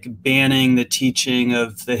like banning the teaching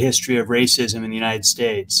of the history of racism in the United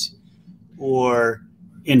States, or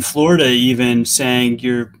in Florida even saying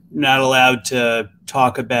you're not allowed to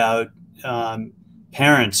talk about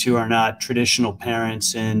parents who are not traditional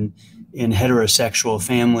parents in heterosexual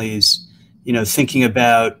families, thinking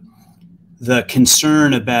about the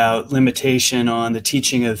concern about limitation on the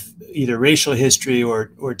teaching of either racial history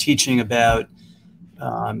or teaching about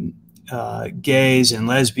gays and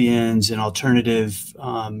lesbians and alternative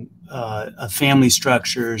family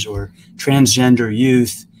structures or transgender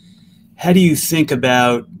youth. How do you think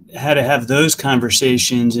about how to have those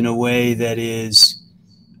conversations in a way that is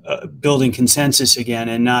building consensus again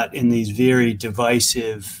and not in these very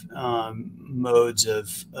divisive modes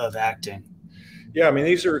of acting? Yeah, I mean,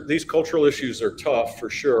 these cultural issues are tough for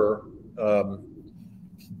sure.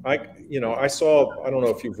 I saw, I don't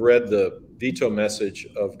know if you've read the veto message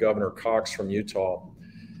of Governor Cox from Utah,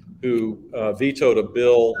 who vetoed a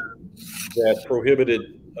bill that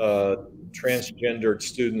prohibited transgendered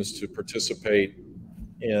students to participate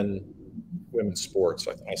in women's sports.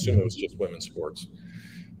 I assume it was just women's sports.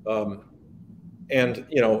 And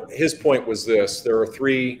his point was this: there are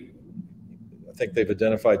three, I think they've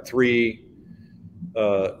identified three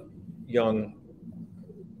young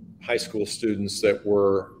high school students that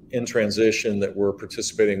were in transition that were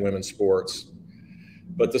participating in women's sports.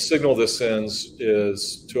 But the signal this sends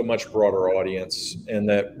is to a much broader audience, and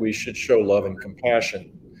that we should show love and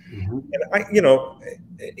compassion. And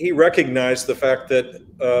he recognized the fact that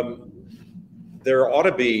there ought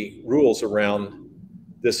to be rules around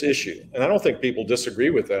this issue, and I don't think people disagree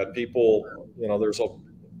with that. People,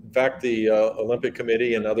 in fact, the Olympic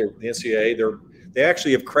Committee and the NCAA, they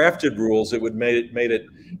actually have crafted rules that would made it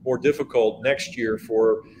more difficult next year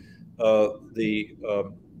for the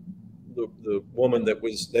woman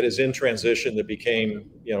that is in transition that became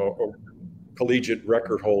a collegiate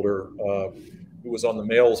record holder who was on the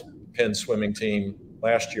male Penn swimming team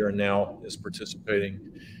last year and now is participating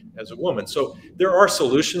as a woman. So there are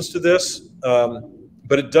solutions to this,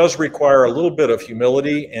 but it does require a little bit of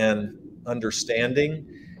humility and understanding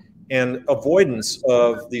and avoidance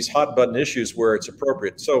of these hot button issues where it's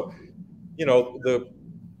appropriate. So,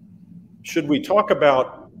 should we talk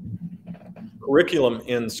about curriculum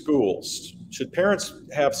in schools? Should parents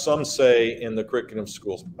have some say in the curriculum of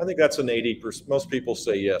schools? I think that's an 80%. Most people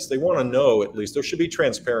say yes. They want to know, at least. There should be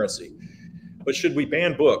transparency. But should we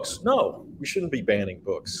ban books? No, we shouldn't be banning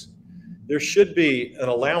books. There should be an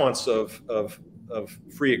allowance of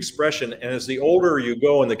free expression. And as the older you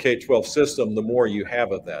go in the K-12 system, the more you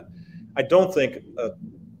have of that. I don't think, I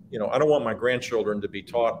don't want my grandchildren to be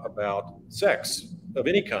taught about sex of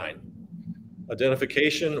any kind.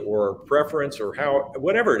 identification or preference or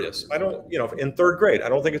whatever it is. I don't, in third grade, I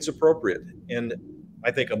don't think it's appropriate. And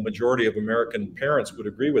I think a majority of American parents would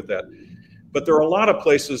agree with that. But there are a lot of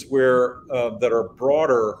places where that are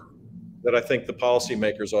broader that I think the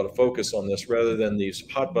policymakers ought to focus on this rather than these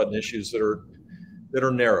hot button issues that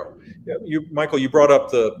are narrow. Michael, you brought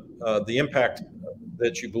up the impact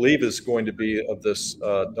that you believe is going to be of this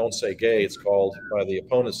 "Don't Say Gay," it's called, by the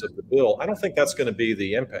opponents of the bill. I don't think that's going to be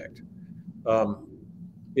the impact.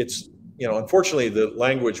 It's, unfortunately, the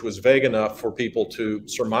language was vague enough for people to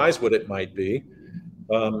surmise what it might be.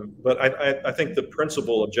 But I think the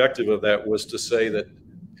principal objective of that was to say that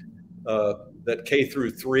that K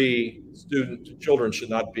through 3 children should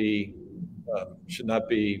not be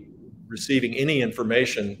receiving any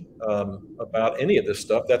information about any of this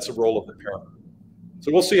stuff. That's the role of the parent.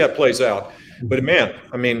 So we'll see how it plays out. But man,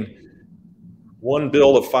 I mean, one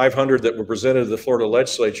bill of 500 that were presented to the Florida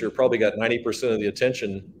legislature probably got 90% of the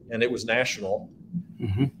attention, and it was national.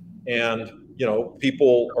 Mm-hmm. And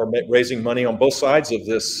people are raising money on both sides of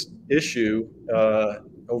this issue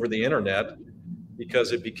over the internet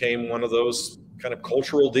because it became one of those kind of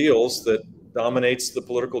cultural deals that dominates the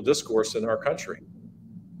political discourse in our country.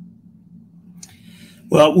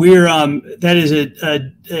 Well, that is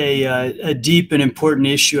a deep and important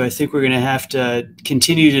issue. I think we're going to have to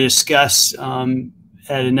continue to discuss at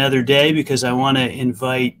another day, because I want to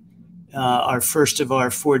invite our first of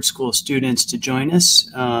our Ford School students to join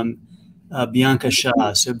us, Bianca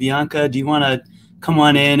Shaw. So Bianca, do you want to come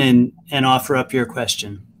on in and offer up your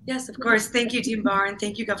question? Yes, of course. Thank you, Dean Barr, and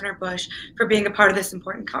thank you, Governor Bush, for being a part of this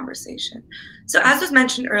important conversation. So as was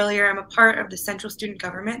mentioned earlier, I'm a part of the central student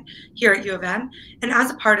government here at U of M, and as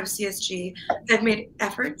a part of CSG, I've made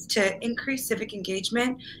efforts to increase civic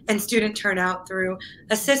engagement and student turnout through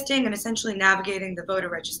assisting and essentially navigating the voter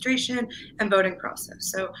registration and voting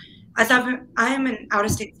process. So as I am an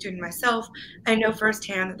out-of-state student myself, I know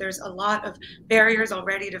firsthand that there's a lot of barriers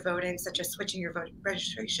already to voting, such as switching your voting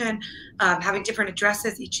registration, having different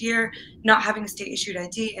addresses each year, not having a state-issued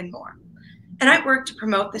ID, and more. And I work to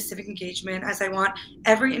promote this civic engagement, as I want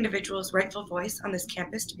every individual's rightful voice on this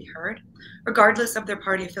campus to be heard, regardless of their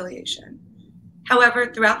party affiliation.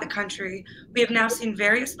 However, throughout the country, we have now seen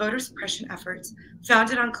various voter suppression efforts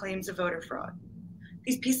founded on claims of voter fraud.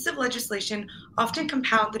 These pieces of legislation often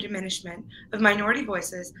compound the diminishment of minority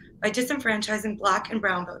voices by disenfranchising Black and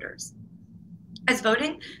Brown voters. As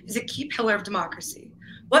voting is a key pillar of democracy,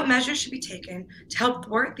 what measures should be taken to help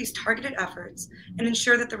thwart these targeted efforts and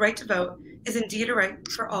ensure that the right to vote is indeed a right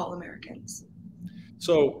for all Americans?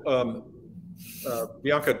 So,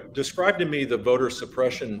 Bianca, describe to me the voter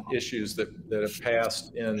suppression issues that have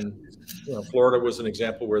passed in, Florida was an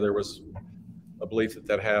example where there was a belief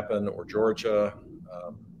that happened, or Georgia,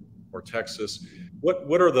 or Texas.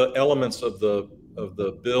 What are the elements of the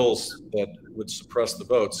bills that would suppress the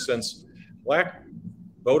votes? Since Black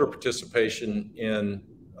voter participation in,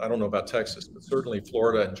 I don't know about Texas, but certainly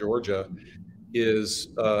Florida and Georgia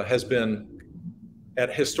has been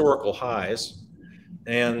at historical highs,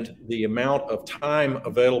 and the amount of time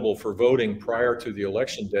available for voting prior to the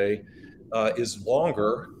election day is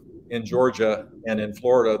longer in Georgia and in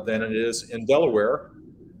Florida than it is in Delaware,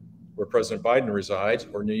 where President Biden resides,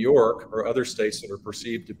 or New York, or other states that are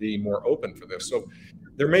perceived to be more open for this. So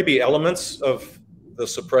there may be elements of the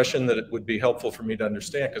suppression that it would be helpful for me to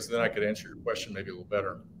understand, because then I could answer your question maybe a little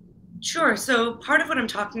better. Sure. So part of what I'm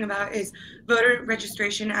talking about is voter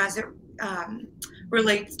registration as it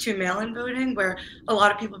relates to mail-in voting, where a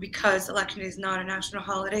lot of people, because election day is not a national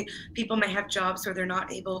holiday, people may have jobs where they're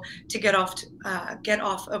not able to get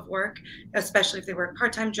off of work, especially if they work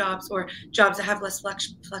part-time jobs or jobs that have less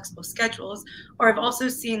flexible schedules. Or I've also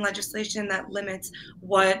seen legislation that limits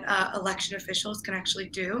what election officials can actually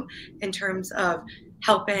do in terms of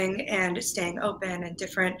helping and staying open, and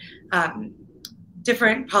different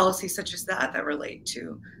policies such as that relate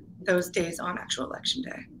to those days on actual election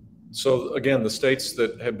day. So again, the states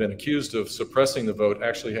that have been accused of suppressing the vote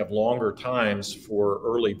actually have longer times for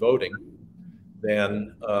early voting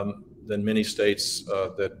than many states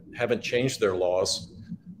that haven't changed their laws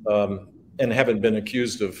and haven't been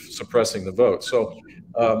accused of suppressing the vote. So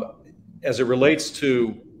as it relates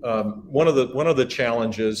to one of the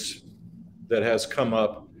challenges that has come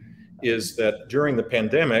up is that during the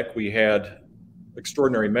pandemic, we had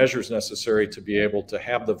extraordinary measures necessary to be able to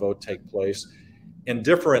have the vote take place in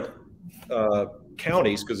different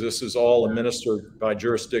counties, because this is all administered by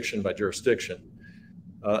jurisdiction,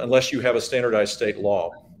 unless you have a standardized state law,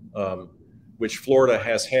 which Florida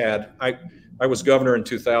has had. I was governor in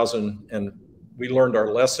 2000, and we learned our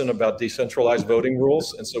lesson about decentralized voting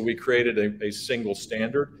rules, and so we created a single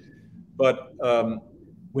standard. But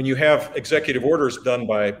when you have executive orders done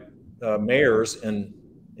by mayors in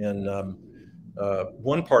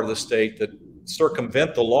one part of the state that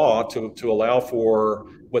circumvent the law to allow for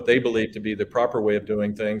what they believe to be the proper way of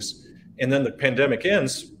doing things, and then the pandemic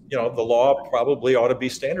ends, the law probably ought to be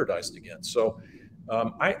standardized again. So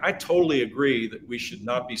I totally agree that we should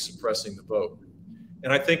not be suppressing the vote.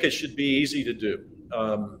 And I think it should be easy to do.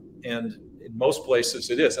 And in most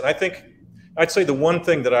places it is. And I'd say the one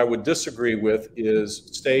thing that I would disagree with is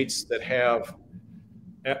states that have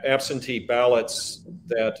absentee ballots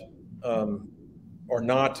that are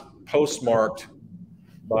not postmarked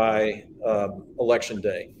by election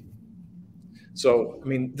day. So, I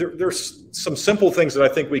mean, there's some simple things that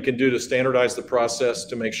I think we can do to standardize the process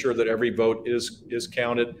to make sure that every vote is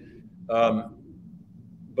counted.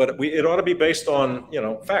 But it ought to be based on,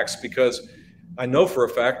 facts, because I know for a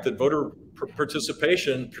fact that voter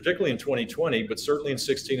participation, particularly in 2020, but certainly in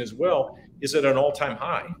 16 as well, is at an all-time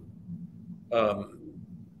high,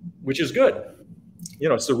 which is good.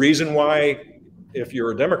 It's the reason why, if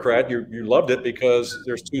you're a Democrat, you loved it, because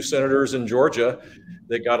there's 2 senators in Georgia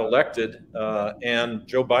that got elected, and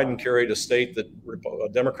Joe Biden carried a state that a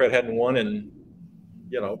Democrat hadn't won in,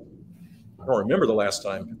 I don't remember the last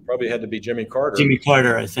time. It probably had to be Jimmy Carter. Jimmy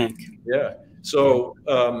Carter, I think. Yeah. So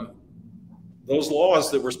those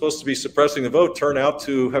laws that were supposed to be suppressing the vote turn out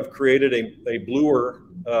to have created a bluer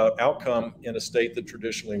outcome in a state that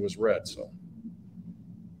traditionally was red. So.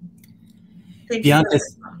 Bianca,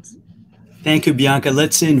 thank you, Bianca.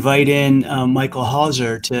 Let's invite in Michael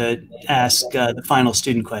Hauser to ask the final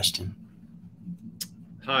student question.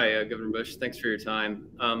 Hi, Governor Bush. Thanks for your time.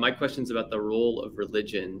 My question is about the role of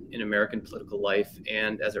religion in American political life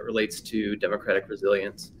and as it relates to democratic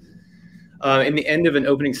resilience. In the end of an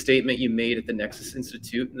opening statement you made at the Nexus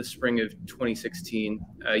Institute in the spring of 2016,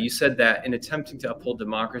 you said that in attempting to uphold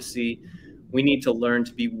democracy, we need to learn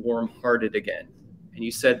to be warm-hearted again. And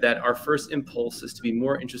you said that our first impulse is to be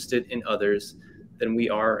more interested in others than we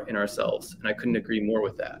are in ourselves. And I couldn't agree more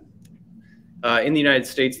with that. In the United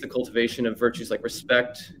States, the cultivation of virtues like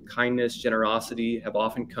respect, kindness, generosity have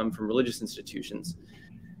often come from religious institutions.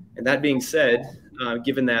 And that being said,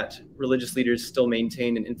 given that religious leaders still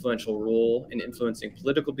maintain an influential role in influencing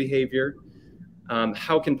political behavior,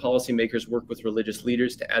 how can policymakers work with religious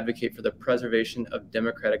leaders to advocate for the preservation of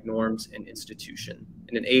democratic norms and institution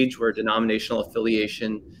in an age where denominational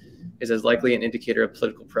affiliation is as likely an indicator of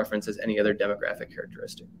political preference as any other demographic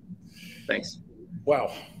characteristic? Thanks.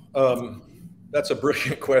 Wow. That's a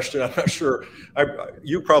brilliant question. I'm not sure.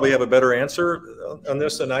 You probably have a better answer on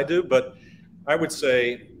this than I do, but I would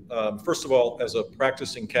say, first of all, as a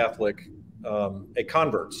practicing Catholic, a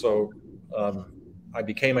convert. So I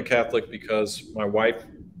became a Catholic because I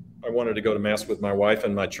wanted to go to Mass with my wife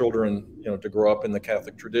and my children, to grow up in the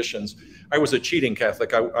Catholic traditions. I was a cheating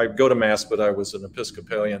Catholic. I go to Mass, but I was an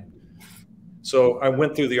Episcopalian. So I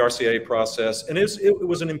went through the RCIA process, and it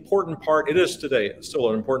was an important part. It is today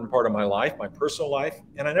still an important part of my life, my personal life,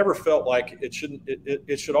 and I never felt like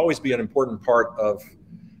it should always be an important part of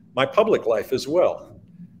my public life as well.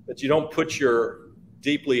 That you don't put your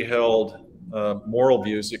deeply held moral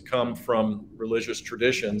views that come from religious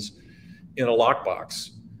traditions in a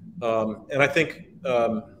lockbox. And I think,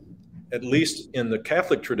 at least in the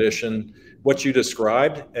Catholic tradition, what you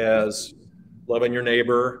described as loving your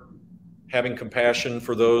neighbor, having compassion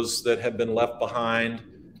for those that have been left behind,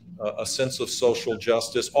 a sense of social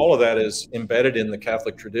justice, all of that is embedded in the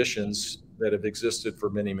Catholic traditions that have existed for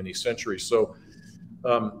many, many centuries. So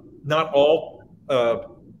not all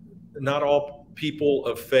people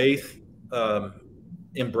of faith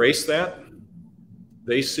embrace that.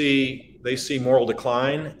 They see moral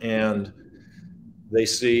decline, and they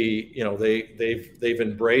see, they've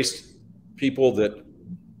embraced people that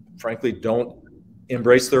frankly don't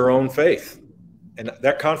embrace their own faith. And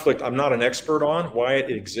that conflict, I'm not an expert on why it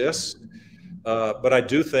exists, but I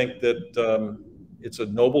do think that it's a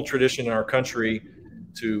noble tradition in our country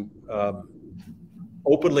to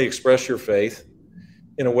openly express your faith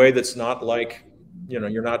in a way that's not like,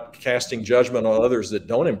 you're not casting judgment on others that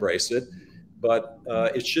don't embrace it, but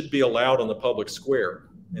it should be allowed on the public square,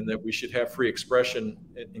 and that we should have free expression,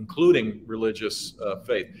 including religious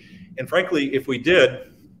faith. And frankly, if we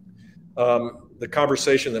did, the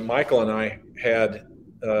conversation that Michael and I had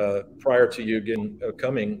prior to you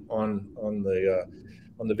coming on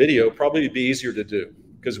the video probably be easier to do,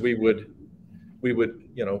 because we could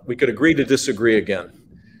agree to disagree again.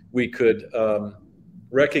 We could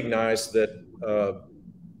recognize that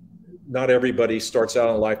not everybody starts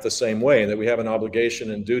out in life the same way, and that we have an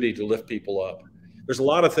obligation and duty to lift people up. There's a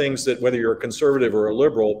lot of things that, whether you're a conservative or a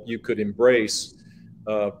liberal, you could embrace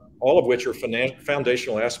all of which are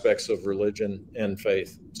foundational aspects of religion and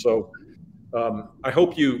faith. So I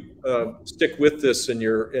hope you stick with this in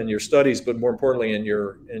your studies, but more importantly in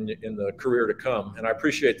the career to come. And I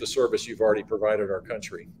appreciate the service you've already provided our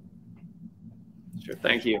country. Sure,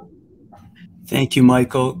 thank you. Thank you,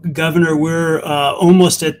 Michael. Governor, we're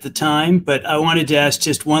almost at the time, but I wanted to ask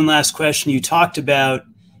just one last question. You talked about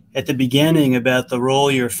at the beginning about the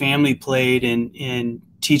role your family played in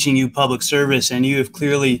teaching you public service, and you have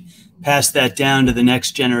clearly passed that down to the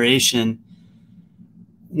next generation.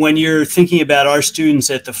 When you're thinking about our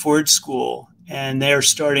students at the Ford School and they're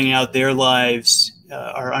starting out their lives,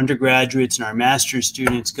 our undergraduates and our master's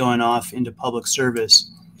students going off into public service,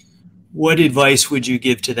 what advice would you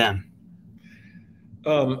give to them?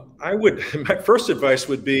 My first advice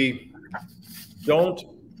would be don't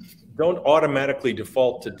automatically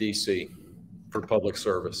default to DC for public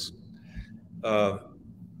service.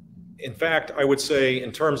 In fact, I would say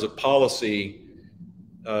in terms of policy,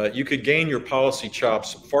 you could gain your policy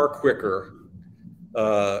chops far quicker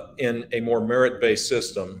in a more merit-based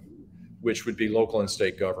system, which would be local and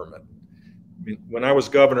state government. I mean, when I was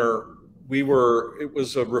governor, it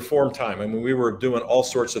was a reform time. I mean, we were doing all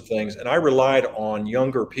sorts of things, and I relied on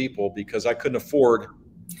younger people because I couldn't afford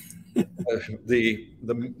the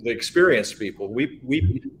experienced people.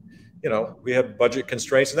 We had budget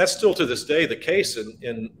constraints, and that's still to this day the case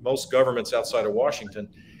in most governments outside of Washington.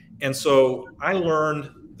 And so I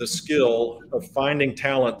learned the skill of finding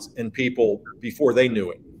talent in people before they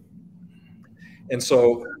knew it. And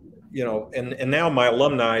so, and now my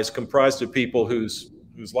alumni is comprised of people whose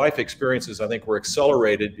life experiences, I think, were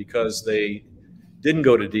accelerated because they didn't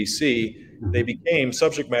go to DC. They became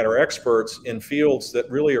subject matter experts in fields that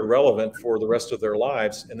really are relevant for the rest of their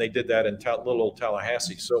lives, and they did that in little old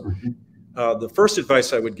Tallahassee. So the first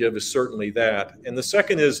advice I would give is certainly that. And the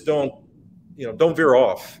second is don't veer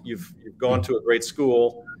off. You've gone to a great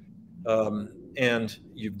school, and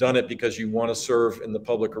you've done it because you want to serve in the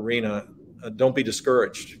public arena. Don't be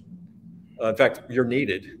discouraged. In fact, you're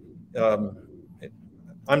needed.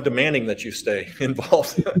 I'm demanding that you stay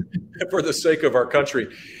involved for the sake of our country.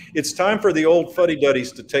 It's time for the old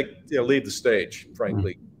fuddy-duddies to leave the stage,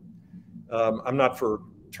 frankly. I'm not for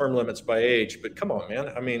term limits by age, but come on, man.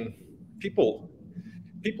 I mean, people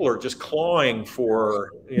are just clawing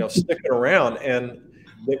for, sticking around, and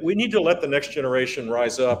we need to let the next generation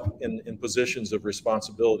rise up in positions of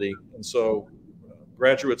responsibility. And so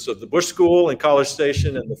graduates of the Bush School and College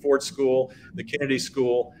Station and the Ford School, the Kennedy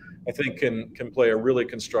School, I think can play a really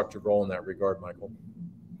constructive role in that regard, Michael.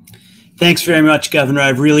 Thanks very much, Governor.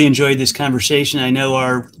 I've really enjoyed this conversation. I know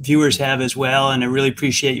our viewers have as well, and I really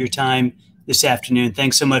appreciate your time this afternoon.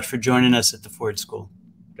 Thanks so much for joining us at the Ford School.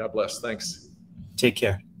 God bless. Thanks. Take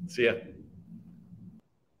care. See ya.